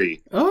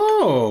curry.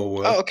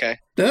 Oh, okay.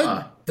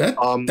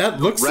 That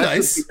looks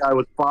nice. I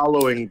was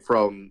following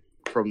from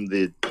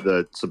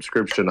the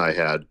subscription I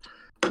had,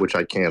 which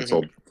I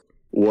canceled,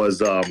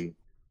 was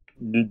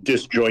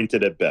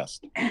disjointed at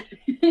best.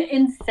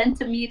 In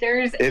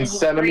centimeters. In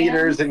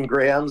centimeters and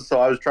grams.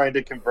 So I was trying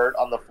to convert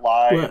on the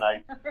fly, and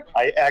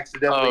I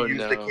accidentally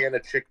used a can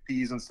of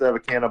chickpeas instead of a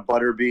can of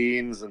butter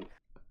beans, and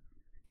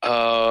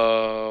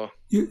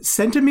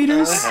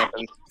centimeters.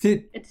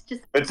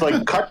 It's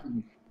like cut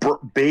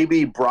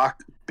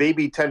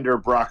baby tender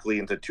broccoli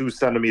into 2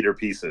 centimeter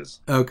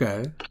pieces.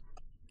 Okay.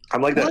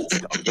 I'm like that.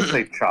 Let's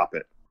say chop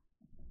it.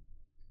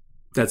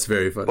 That's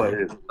very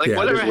funny.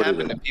 Whatever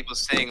happened to people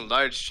saying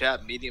large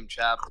chop, medium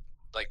chop,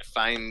 like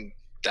fine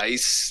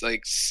dice?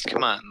 Like,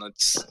 come on,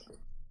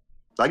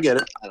 I get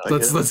it.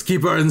 Let's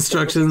keep our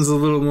instructions a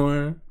little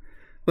more.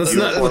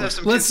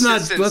 Let's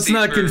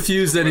not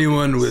confuse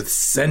anyone with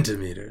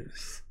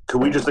centimeters.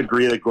 Could we just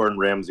agree that Gordon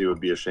Ramsay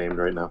would be ashamed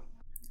right now?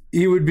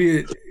 He would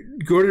be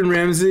Gordon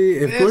Ramsay.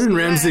 If Gordon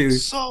Ramsay,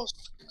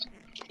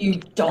 you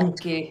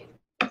donkey.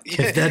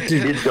 If that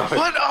dude,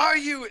 what are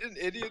you, an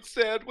idiot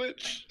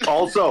sandwich?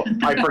 Also,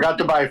 I forgot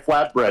to buy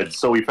flatbreads,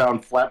 so we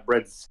found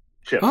flatbread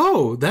chips.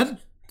 Oh,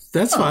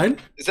 that's fine.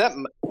 Is that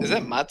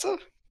matzah?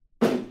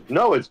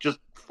 No, it's just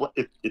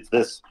it's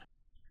this.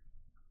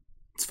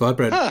 It's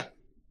flatbread. Huh.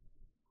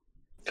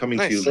 Coming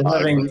to you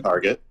from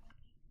Target.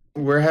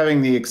 We're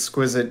having the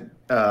exquisite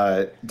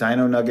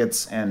dino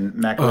nuggets and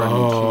macaroni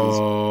and cheese.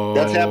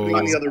 That's happening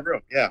in the other room.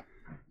 Yeah.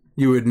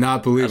 You would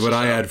not believe what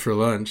I had for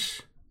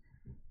lunch.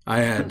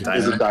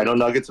 Is it dino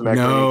nuggets and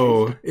macaroni?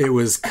 No, it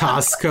was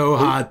Costco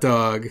hot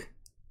dog.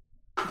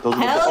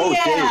 Hell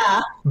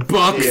yeah!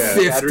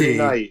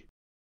 $1.50.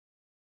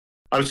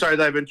 I'm sorry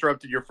that I've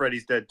interrupted your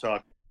Freddy's Dead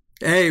talk.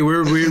 Hey,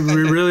 we're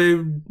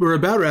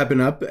about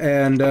wrapping up,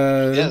 and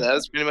yeah, that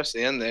was pretty much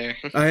the end there.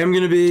 I am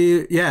going to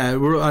be I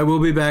will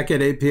be back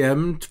at 8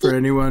 p.m. for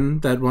anyone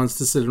that wants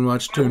to sit and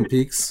watch Twin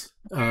Peaks.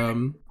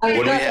 What do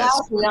we have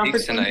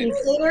tonight?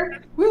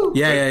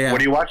 Yeah.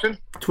 What are you watching?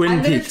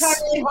 I'm going to try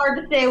really hard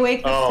to stay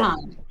awake this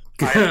time.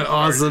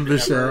 Awesome,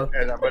 Michelle.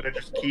 And I'm going to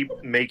just keep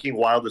making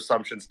wild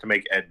assumptions to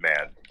make Ed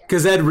mad.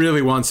 Because Ed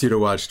really wants you to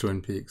watch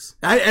Twin Peaks.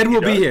 Ed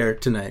will be here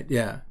tonight,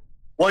 yeah.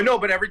 Well, I know,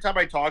 but every time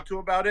I talk to him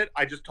about it,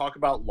 I just talk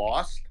about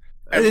Lost.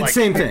 And it's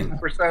same thing.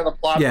 50% of the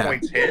plot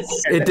points hit.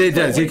 It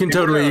does. You can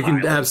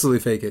absolutely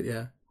fake it,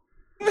 yeah.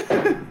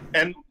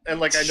 And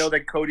like I know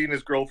that Cody and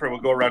his girlfriend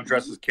would go around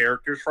dressed as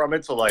characters from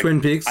it, so like Twin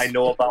Peaks. I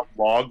know about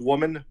Log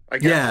Woman, I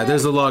guess. Yeah,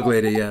 there's a log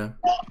lady, yeah.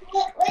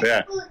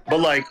 Yeah.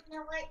 But like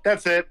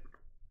that's it.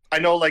 I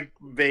know like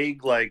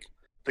vague, like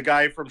the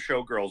guy from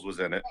Showgirls was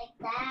in it.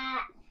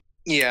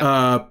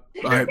 Yeah.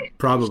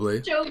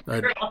 Probably.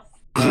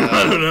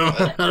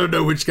 I don't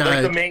know which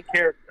guy. Like the main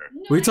character.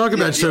 We talk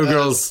about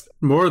Showgirls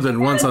more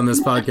than once on this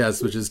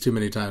podcast, which is too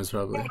many times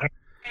probably.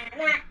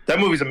 That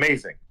movie's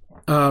amazing.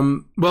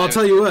 Well, I'll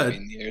tell you what.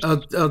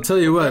 I'll tell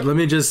you what. Let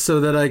me just so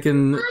that I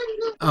can.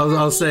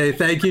 I'll say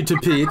thank you to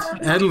Pete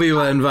and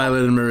Leela and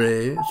Violet and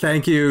Marie.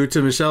 Thank you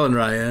to Michelle and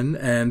Ryan,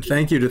 and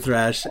thank you to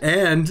Thrash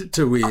and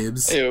to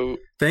Weebs. Ew.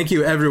 Thank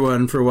you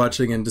everyone for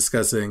watching and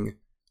discussing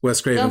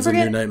Wes Craven's A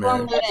New Nightmare.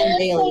 Strum, Luna, and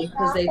Bailey,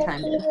 because they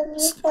timed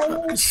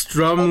it.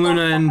 Strum,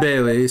 Luna, and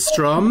Bailey.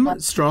 Storm?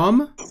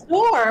 Storm?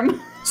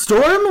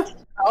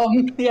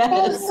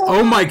 Yes.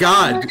 Oh my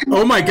god.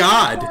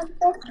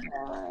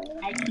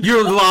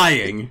 You're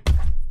lying.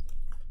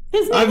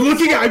 I'm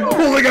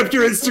pulling up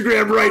your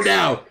Instagram right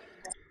now.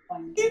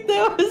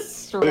 That was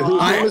Strom.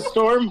 Whose name is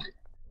Storm?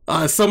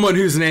 Someone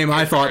whose name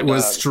I thought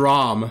was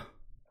Strom.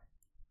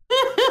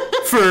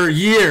 For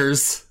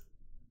years.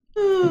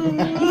 Can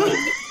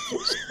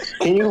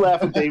you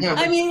laugh at Dave?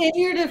 I mean, in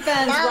your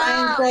defense,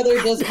 Ryan's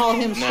brother does call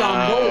him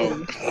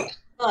Stromboli.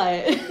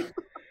 But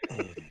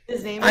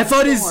his name is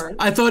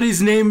I thought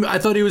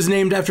he was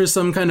named after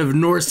some kind of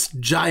Norse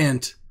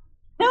giant.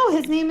 No,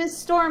 his name is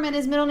Storm, and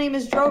his middle name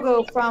is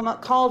Drogo from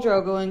Khal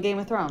Drogo in Game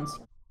of Thrones.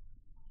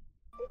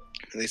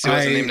 At least he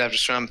wasn't named after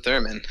Strom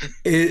Thurmond.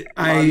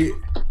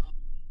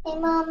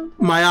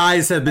 My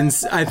eyes have been.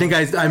 I think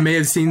I may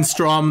have seen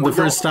Strom the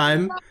first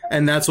time,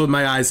 and that's what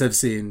my eyes have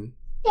seen.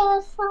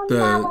 Wow,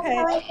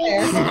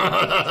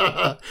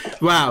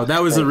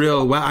 that was a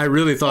real. Wow, I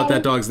really thought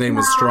that dog's name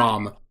was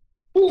Strom.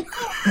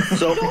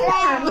 So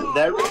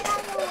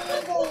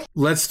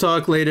let's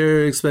talk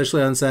later,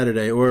 especially on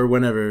Saturday or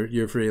whenever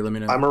you're free. Let me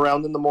know. I'm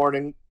around in the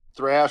morning.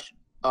 Thrash.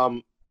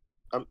 I'm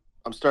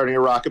starting a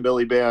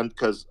rockabilly band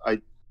because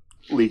I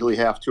legally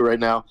have to right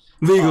now.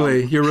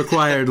 Legally, you're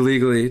required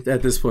legally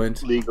at this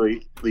point.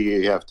 Legally,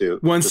 you have to.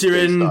 Once you're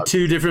in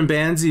two different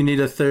bands, you need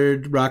a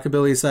third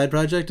rockabilly side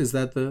project. Is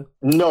that the?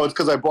 No, it's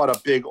because I bought a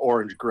big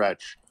orange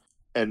Gretsch,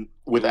 and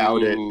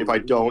without it, if I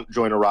don't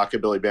join a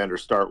rockabilly band or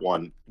start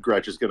one,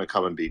 Gretsch is going to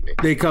come and beat me.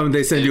 They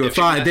send you a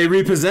fine. They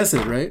repossess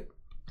it, right?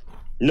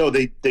 No,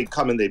 they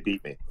come and they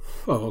beat me.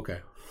 Oh, okay.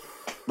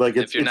 Like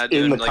if you're not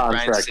in doing the like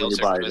contract Ryan when you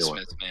buy a new Christmas,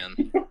 one.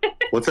 man.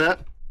 What's that?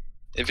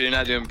 If you're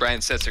not doing Brian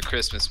Setzer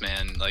Christmas,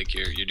 man, like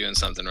you're doing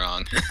something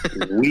wrong.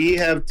 We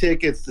have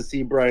tickets to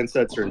see Brian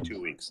Setzer in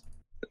 2 weeks.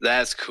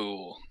 That's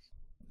cool.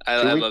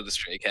 I love the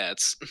Stray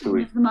Cats.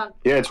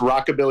 Yeah, it's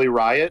Rockabilly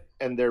Riot,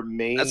 and their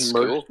main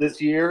merch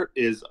this year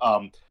is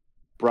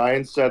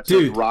Brian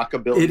Setzer's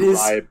Rockabilly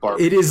Riot bar.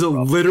 It is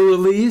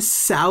literally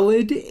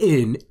salad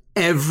in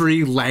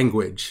every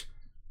language.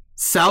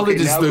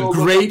 Salad is the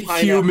great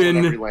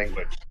human.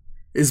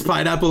 Is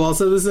pineapple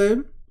also the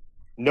same?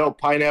 No,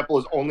 pineapple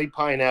is only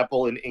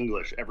pineapple in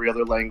English. Every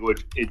other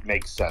language, it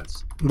makes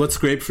sense. What's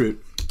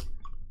grapefruit?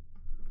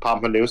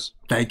 Pampanoose.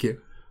 Thank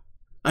you.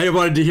 I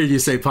wanted to hear you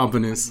say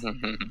pampanoose.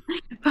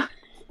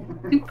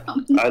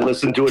 I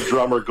listened to a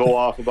drummer go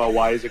off about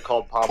why is it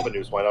called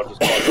pampanoose? Why not just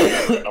call it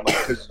grapefruit? And I'm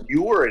like, because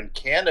you were in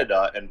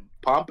Canada and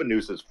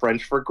pampanoose is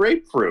French for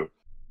grapefruit.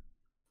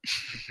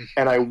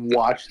 And I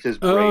watched his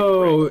brain.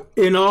 Oh,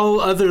 in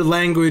all other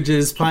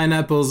languages,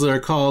 pineapples are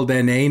called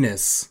an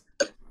anus.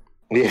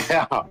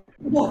 Yeah.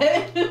 What?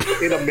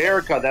 In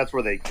America, that's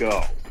where they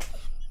go.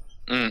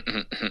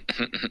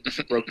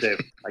 Broke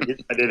Dave. I did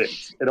it.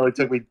 It only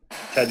took me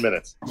 10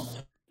 minutes.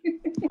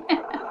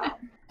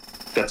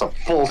 That's a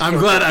full. I'm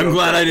glad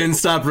I didn't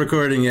stop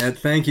recording yet.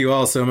 Thank you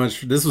all so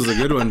much. This was a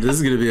good one.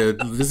 This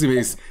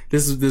is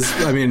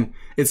I mean,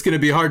 it's gonna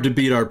be hard to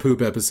beat our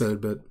poop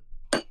episode, but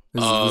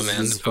this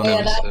is fun.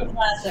 Yeah, that's a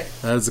classic.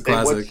 That's a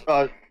classic.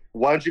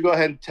 Why don't you go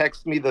ahead and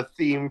text me the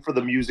theme for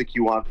the music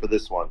you want for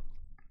this one?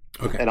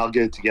 Okay. And I'll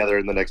get it together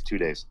in the next 2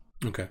 days.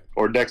 Okay.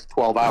 Or next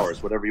 12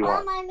 hours, whatever you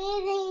want.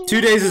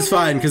 2 days is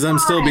fine because I'm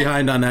still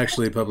behind on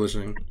actually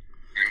publishing.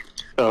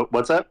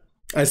 What's that?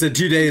 I said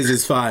 2 days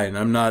is fine.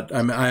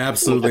 I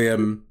absolutely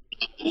am.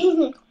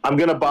 I'm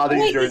gonna bother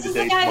you during the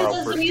day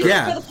tomorrow. For the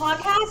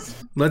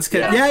podcast? Let's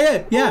get.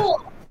 Yeah.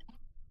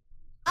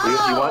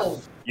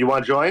 Cool. You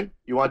want to join?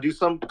 You want to do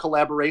some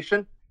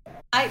collaboration?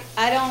 I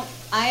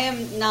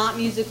am not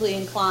musically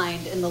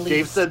inclined in the least.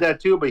 Dave said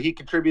that too, but he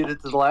contributed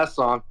to the last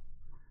song.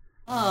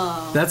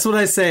 Oh. That's what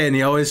I say, and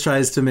he always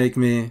tries to make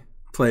me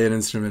play an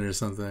instrument or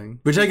something,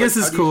 which I guess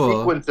is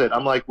cool. Sequence it.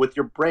 I'm like, with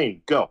your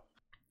brain, go.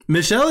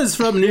 Michelle is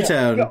from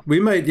Newtown. We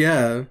might,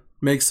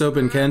 make soap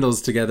and candles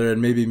together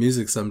and maybe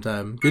music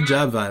sometime. Good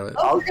job, Violet.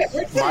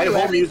 My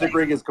whole music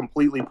rig is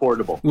completely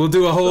portable. We'll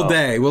do a whole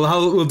day.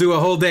 We'll do a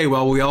whole day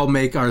while we all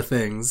make our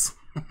things.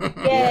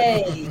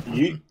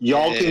 Yay!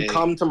 Y'all can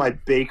come to my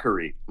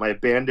bakery, my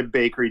abandoned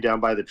bakery down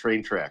by the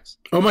train tracks.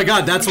 Oh my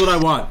God, that's what I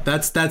want.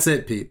 That's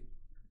it, Pete.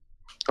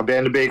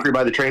 Abandoned bakery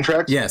by the train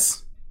tracks?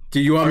 Yes.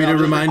 Do you want me to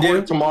remind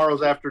you?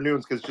 Tomorrow's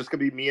afternoons, because it's just gonna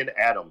be me and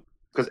Adam,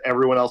 because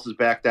everyone else is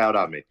backed out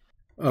on me.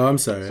 Oh, I'm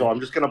sorry. So I'm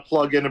just gonna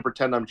plug in and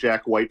pretend I'm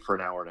Jack White for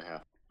an hour and a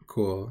half.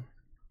 Cool.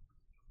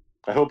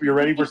 I hope you're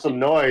ready for some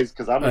noise,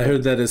 because I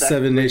heard that a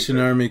 7 Nation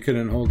army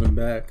couldn't hold him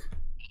back.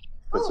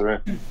 That's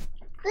right. Bluey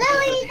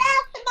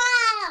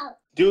basketball.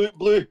 Do it,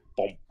 Blue.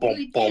 Bum,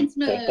 bum, bum,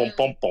 bum, bum,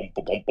 bum, bum,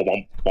 bum,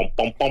 bum, bum,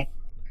 bum, bum.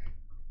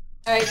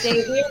 All right,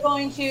 Dave, we are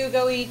going to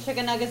go eat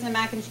chicken nuggets and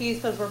mac and cheese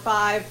because we're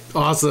 5.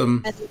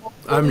 Awesome.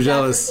 I'm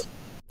jealous.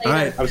 All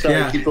right. I'm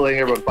sorry. Keep delaying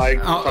everyone. Bye.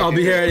 I'll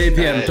be here at 8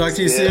 p.m. Talk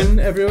to you soon,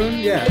 everyone.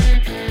 Yeah.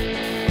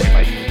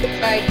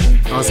 Bye.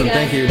 Awesome.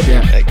 Thank you.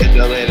 Yeah. Catch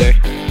you later.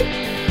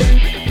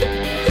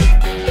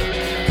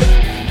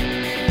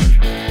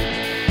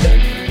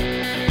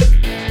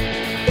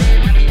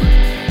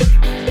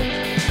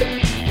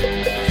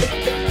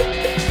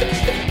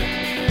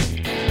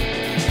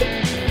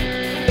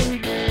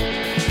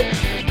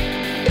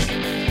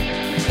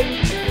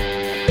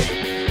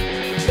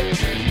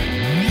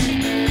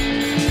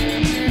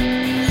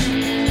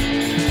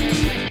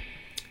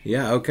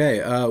 Yeah,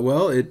 okay.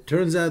 Well, it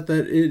turns out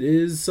that it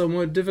is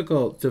somewhat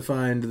difficult to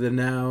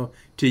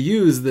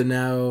use the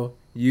now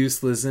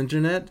useless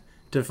internet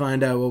to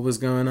find out what was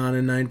going on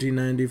in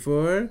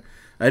 1994.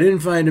 I didn't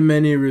find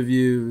many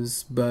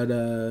reviews, but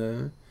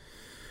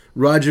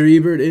Roger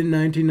Ebert in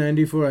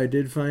 1994, I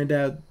did find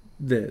out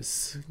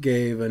this,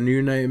 gave A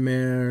New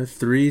Nightmare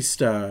 3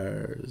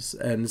 stars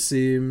and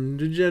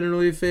seemed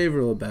generally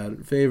favorable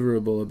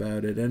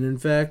about it. And in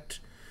fact,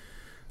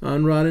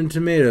 on Rotten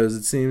Tomatoes,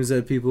 it seems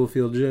that people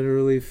feel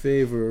generally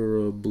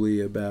favorably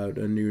about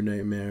A New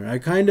Nightmare. I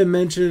kind of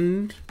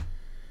mentioned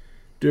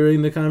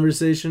during the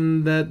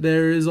conversation that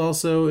there is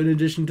also, in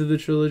addition to the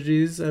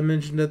trilogies I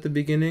mentioned at the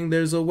beginning,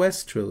 there's a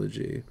West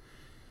trilogy.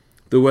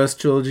 The West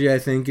trilogy, I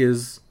think,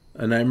 is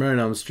A Nightmare on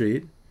Elm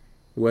Street,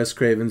 Wes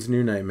Craven's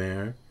New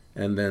Nightmare,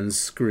 and then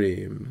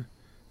Scream.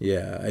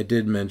 Yeah, I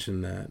did mention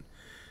that.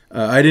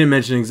 I didn't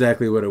mention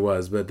exactly what it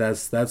was, but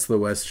that's the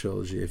West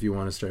trilogy if you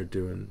want to start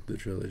doing the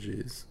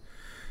trilogies.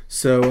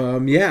 So, all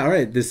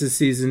right, this is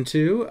season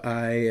 2.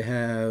 I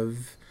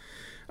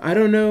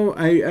don't know,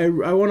 I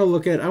want to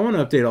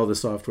update all the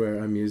software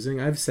I'm using.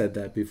 I've said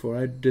that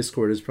before.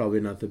 Discord is probably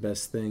not the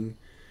best thing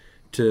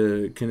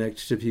to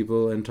connect to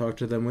people and talk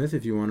to them with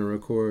if you want to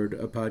record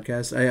a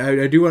podcast.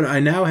 I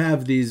now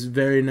have these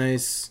very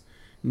nice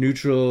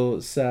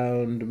neutral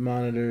sound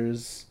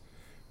monitors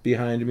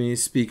behind me,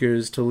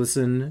 speakers to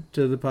listen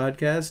to the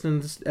podcast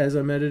and as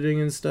I'm editing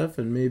and stuff,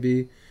 and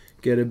maybe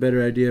get a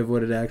better idea of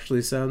what it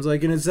actually sounds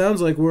like. And it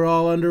sounds like we're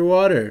all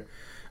underwater.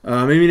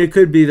 I mean, it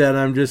could be that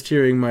I'm just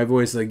hearing my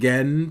voice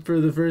again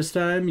for the first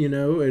time, in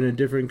a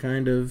different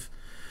kind of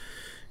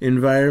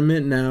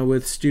environment now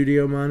with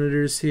studio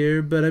monitors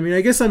here. But I mean, I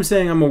guess I'm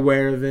saying I'm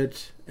aware of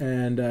it,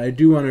 and I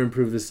do want to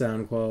improve the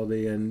sound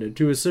quality. And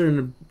to a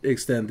certain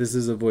extent, this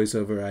is a voice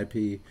over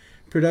IP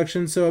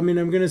production. So, I mean,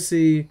 I'm going to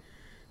see.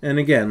 And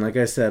again, like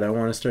I said, I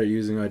want to start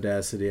using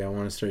Audacity. I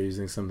want to start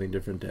using something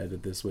different to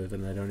edit this with,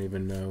 and I don't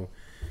even know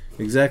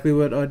exactly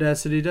what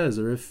Audacity does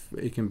or if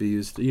it can be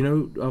used.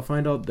 I'll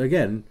find out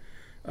again.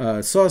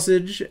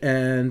 Sausage,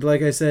 and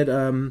like I said,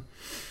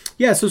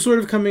 so sort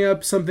of coming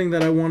up, something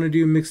that I want to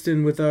do mixed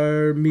in with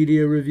our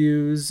media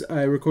reviews.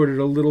 I recorded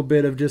a little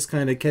bit of just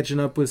kind of catching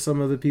up with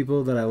some of the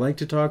people that I like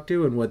to talk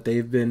to and what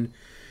they've been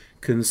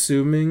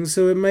consuming.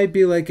 So it might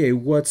be like a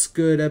what's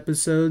good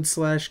episode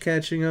 /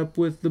 catching up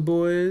with the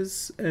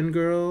boys and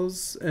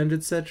girls and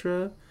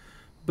etc.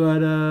 But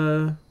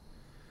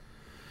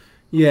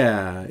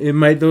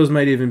those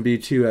might even be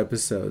 2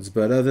 episodes.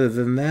 But other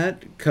than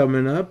that,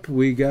 coming up,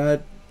 we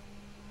got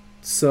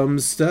some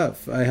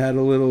stuff. I had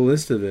a little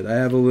list of it. I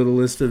have a little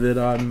list of it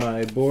on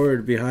my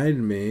board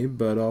behind me,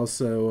 but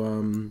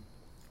also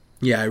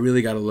I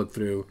really got to look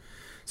through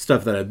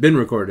stuff that I've been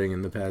recording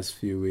in the past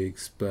few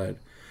weeks. But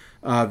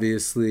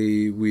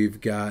obviously,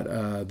 we've got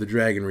The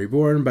Dragon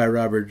Reborn by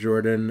Robert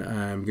Jordan.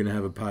 I'm going to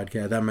have a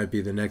podcast. That might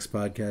be the next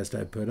podcast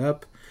I put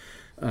up.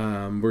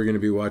 We're going to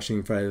be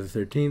watching Friday the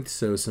 13th,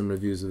 so some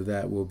reviews of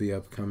that will be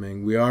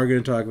upcoming. We are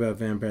going to talk about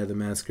Vampire the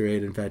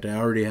Masquerade. In fact, I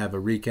already have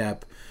a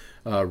recap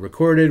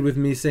recorded with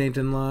me, Saint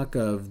and Locke,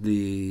 of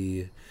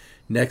the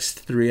next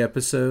 3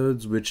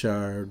 episodes, which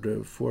are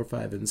 4,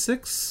 5, and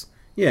 6.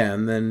 Yeah,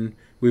 and then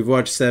we've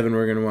watched 7,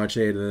 we're going to watch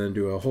 8, and then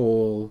do a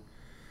whole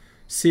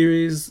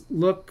series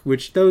look,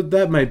 which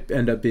that might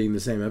end up being the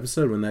same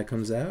episode when that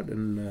comes out,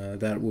 and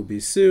that will be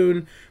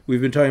soon.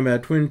 We've been talking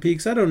about Twin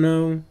Peaks. I don't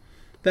know.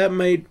 I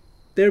don't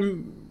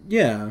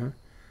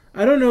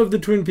know if the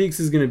Twin Peaks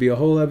is going to be a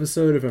whole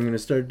episode, if I'm going to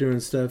start doing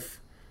stuff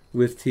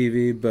with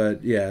TV,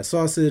 but yeah,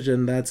 Sausage,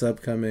 and that's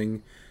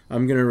upcoming.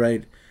 I'm going to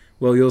write,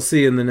 well, you'll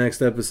see in the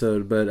next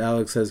episode, but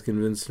Alex has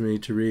convinced me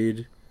to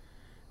read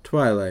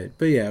Twilight.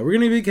 But yeah, we're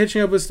going to be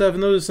catching up with stuff,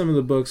 and those are some of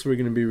the books we're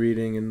going to be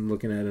reading and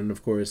looking at, and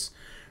of course,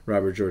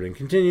 Robert Jordan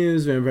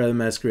continues, Vampire the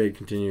Masquerade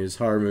continues,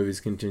 horror movies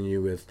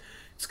continue with,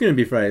 it's going to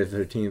be Friday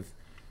the 13th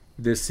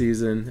this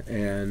season,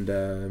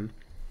 and,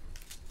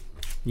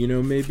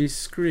 maybe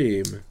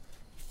Scream.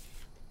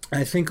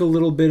 I think a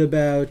little bit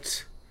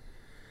about,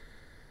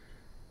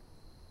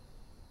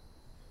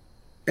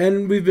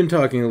 and we've been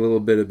talking a little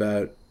bit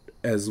about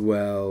as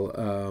well,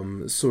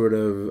 sort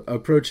of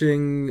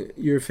approaching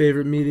your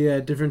favorite media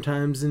at different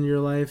times in your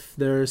life.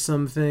 There are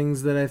some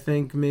things that I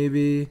think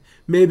maybe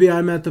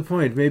I'm at the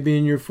point. Maybe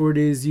in your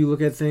 40s you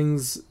look at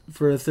things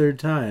for a third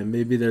time.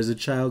 Maybe there's a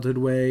childhood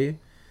way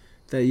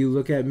that you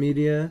look at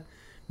media.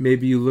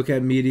 Maybe you look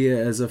at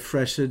media as a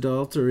fresh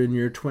adult or in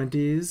your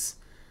 20s.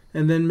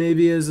 And then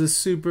maybe as a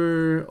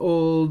super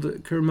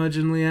old,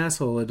 curmudgeonly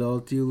asshole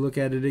adult, you look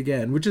at it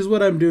again, which is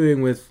what I'm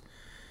doing with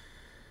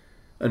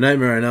A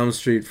Nightmare on Elm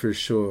Street for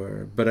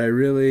sure. But I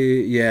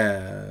really,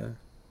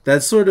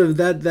 that's sort of,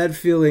 that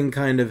feeling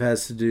kind of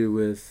has to do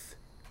with,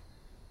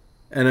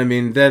 and I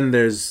mean, then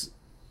there's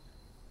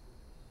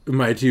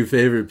my 2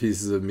 favorite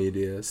pieces of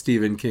media,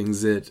 Stephen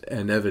King's It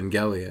and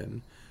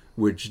Evangelion,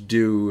 which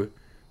do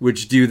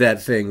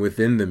that thing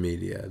within the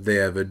media. They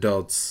have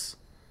adults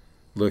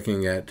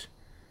looking at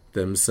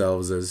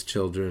themselves as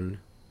children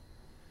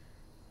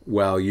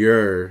while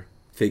you're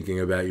thinking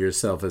about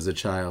yourself as a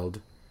child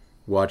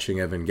watching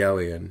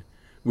Evangelion,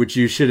 which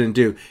you shouldn't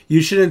do.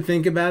 You shouldn't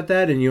think about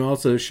that, and you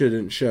also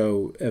shouldn't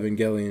show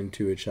Evangelion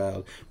to a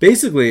child.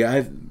 Basically,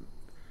 I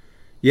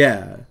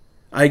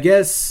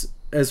guess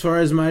as far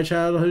as my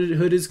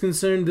childhood is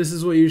concerned, this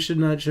is what you should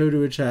not show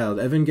to a child.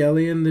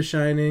 Evangelion, The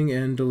Shining,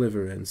 and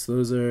Deliverance.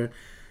 Those are,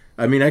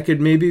 I mean, I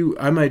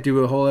might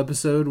do a whole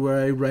episode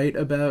where I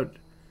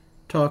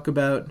talk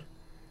about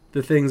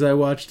the things I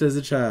watched as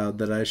a child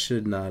that I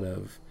should not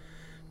have.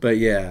 But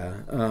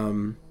yeah,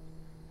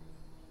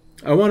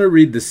 I want to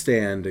read The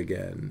Stand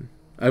again.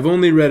 I've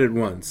only read it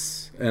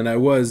once, and I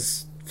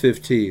was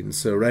 15,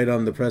 so right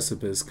on the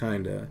precipice,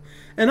 kinda.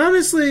 And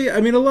honestly,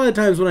 I mean, a lot of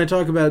times when I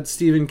talk about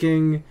Stephen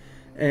King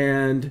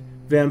and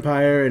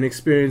vampire and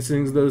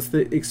experiencing those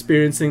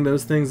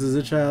things as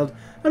a child,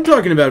 I'm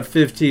talking about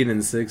 15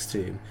 and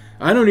 16.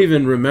 I don't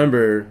even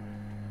remember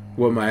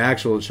what my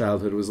actual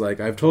childhood was like.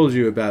 I've told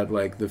you about,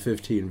 like, the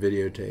 15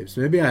 videotapes.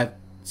 Maybe I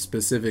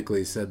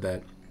specifically said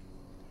that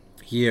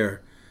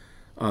here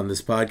on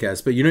this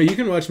podcast. But, you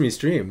can watch me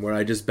stream where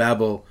I just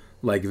babble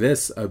like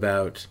this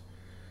about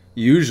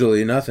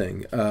usually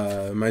nothing.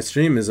 My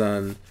stream is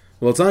on,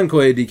 well, it's on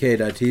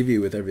koeidk.tv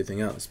with everything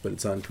else, but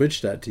it's on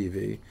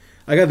twitch.tv.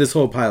 I got this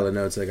whole pile of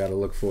notes I got to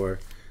look through.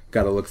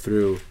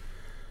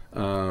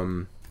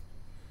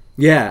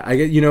 Yeah, I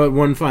get,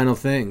 one final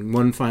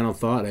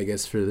thought, I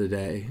guess, for the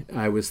day.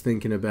 I was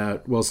thinking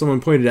about, well,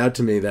 someone pointed out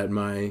to me that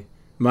my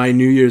my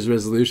New Year's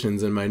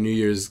resolutions and my New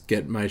Year's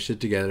get my shit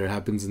together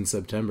happens in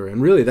September.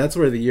 And really, that's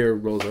where the year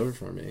rolls over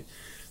for me.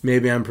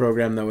 Maybe I'm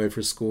programmed that way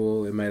for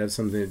school. It might have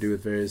something to do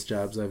with various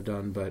jobs I've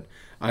done. But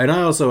I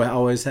also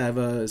always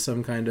have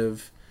some kind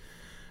of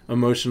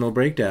emotional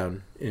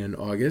breakdown in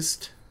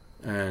August.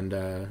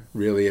 And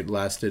really, it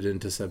lasted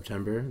into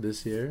September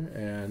this year.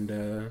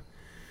 And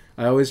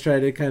I always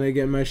try to kind of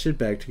get my shit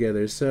back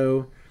together.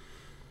 So,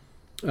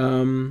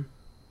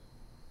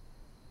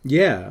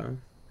 yeah.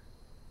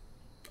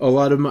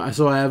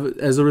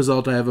 As a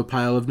result, I have a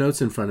pile of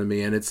notes in front of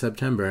me, and it's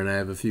September, and I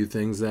have a few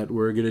things that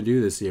we're going to do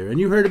this year. And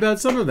you heard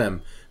about some of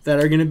them that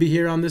are going to be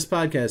here on this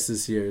podcast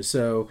this year.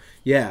 So,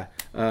 yeah,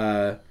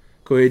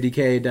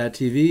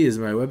 koyodk.tv is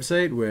my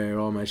website where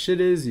all my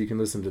shit is. You can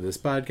listen to this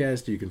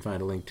podcast. You can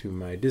find a link to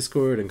my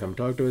Discord and come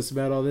talk to us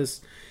about all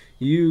this.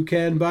 You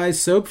can buy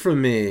soap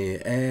from me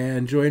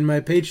and join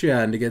my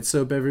Patreon to get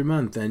soap every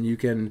month. And you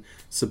can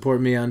support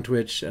me on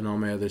Twitch and all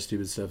my other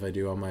stupid stuff I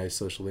do. All my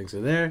social links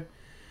are there.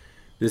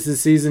 This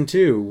is season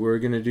 2. We're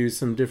going to do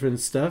some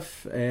different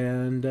stuff,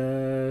 and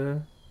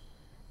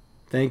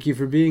thank you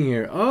for being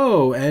here.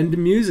 Oh, and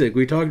music.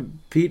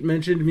 Pete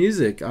mentioned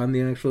music on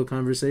the actual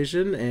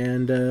conversation,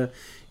 and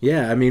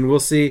yeah, I mean, we'll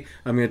see.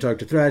 I'm going to talk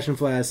to Thrash and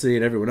Flassy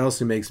and everyone else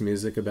who makes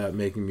music about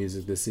making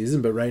music this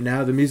season, but right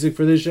now the music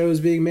for this show is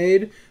being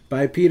made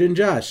by Pete and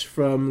Josh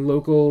from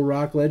local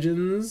rock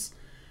legends.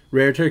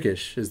 Rare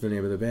Turkish is the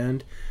name of the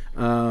band.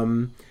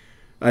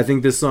 I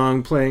think this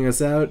song playing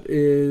us out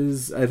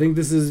this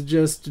is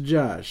just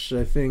Josh.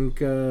 I think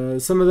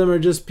some of them are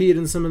just Pete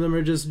and some of them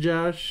are just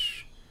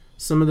Josh.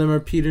 Some of them are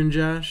Pete and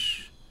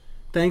Josh.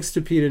 Thanks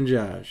to Pete and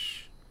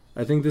Josh.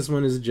 I think this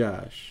one is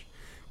Josh.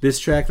 This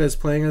track that's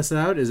playing us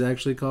out is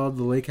actually called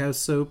the Lake House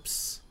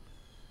Soaps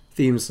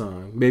theme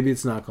song. Maybe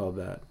it's not called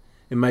that.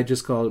 It might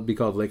just be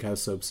called Lake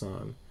House Soap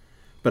Song.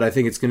 But I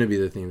think it's going to be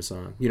the theme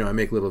song. You know, I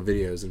make little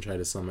videos and try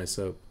to sell my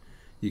soap.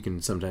 You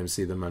can sometimes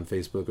see them on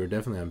Facebook or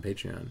definitely on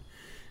Patreon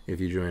if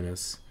you join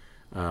us.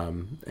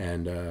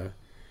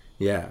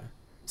 Yeah,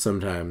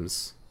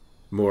 sometimes,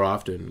 more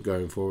often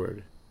going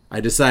forward.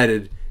 I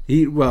decided,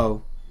 he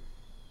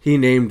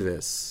named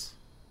this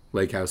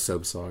Lake House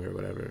Soap Song or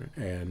whatever.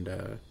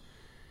 And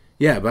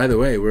yeah, by the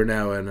way, we're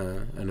now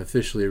an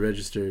officially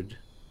registered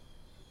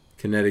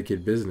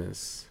Connecticut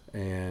business.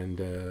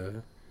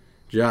 And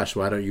Josh,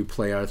 why don't you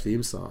play our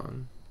theme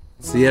song?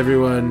 See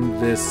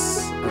everyone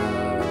this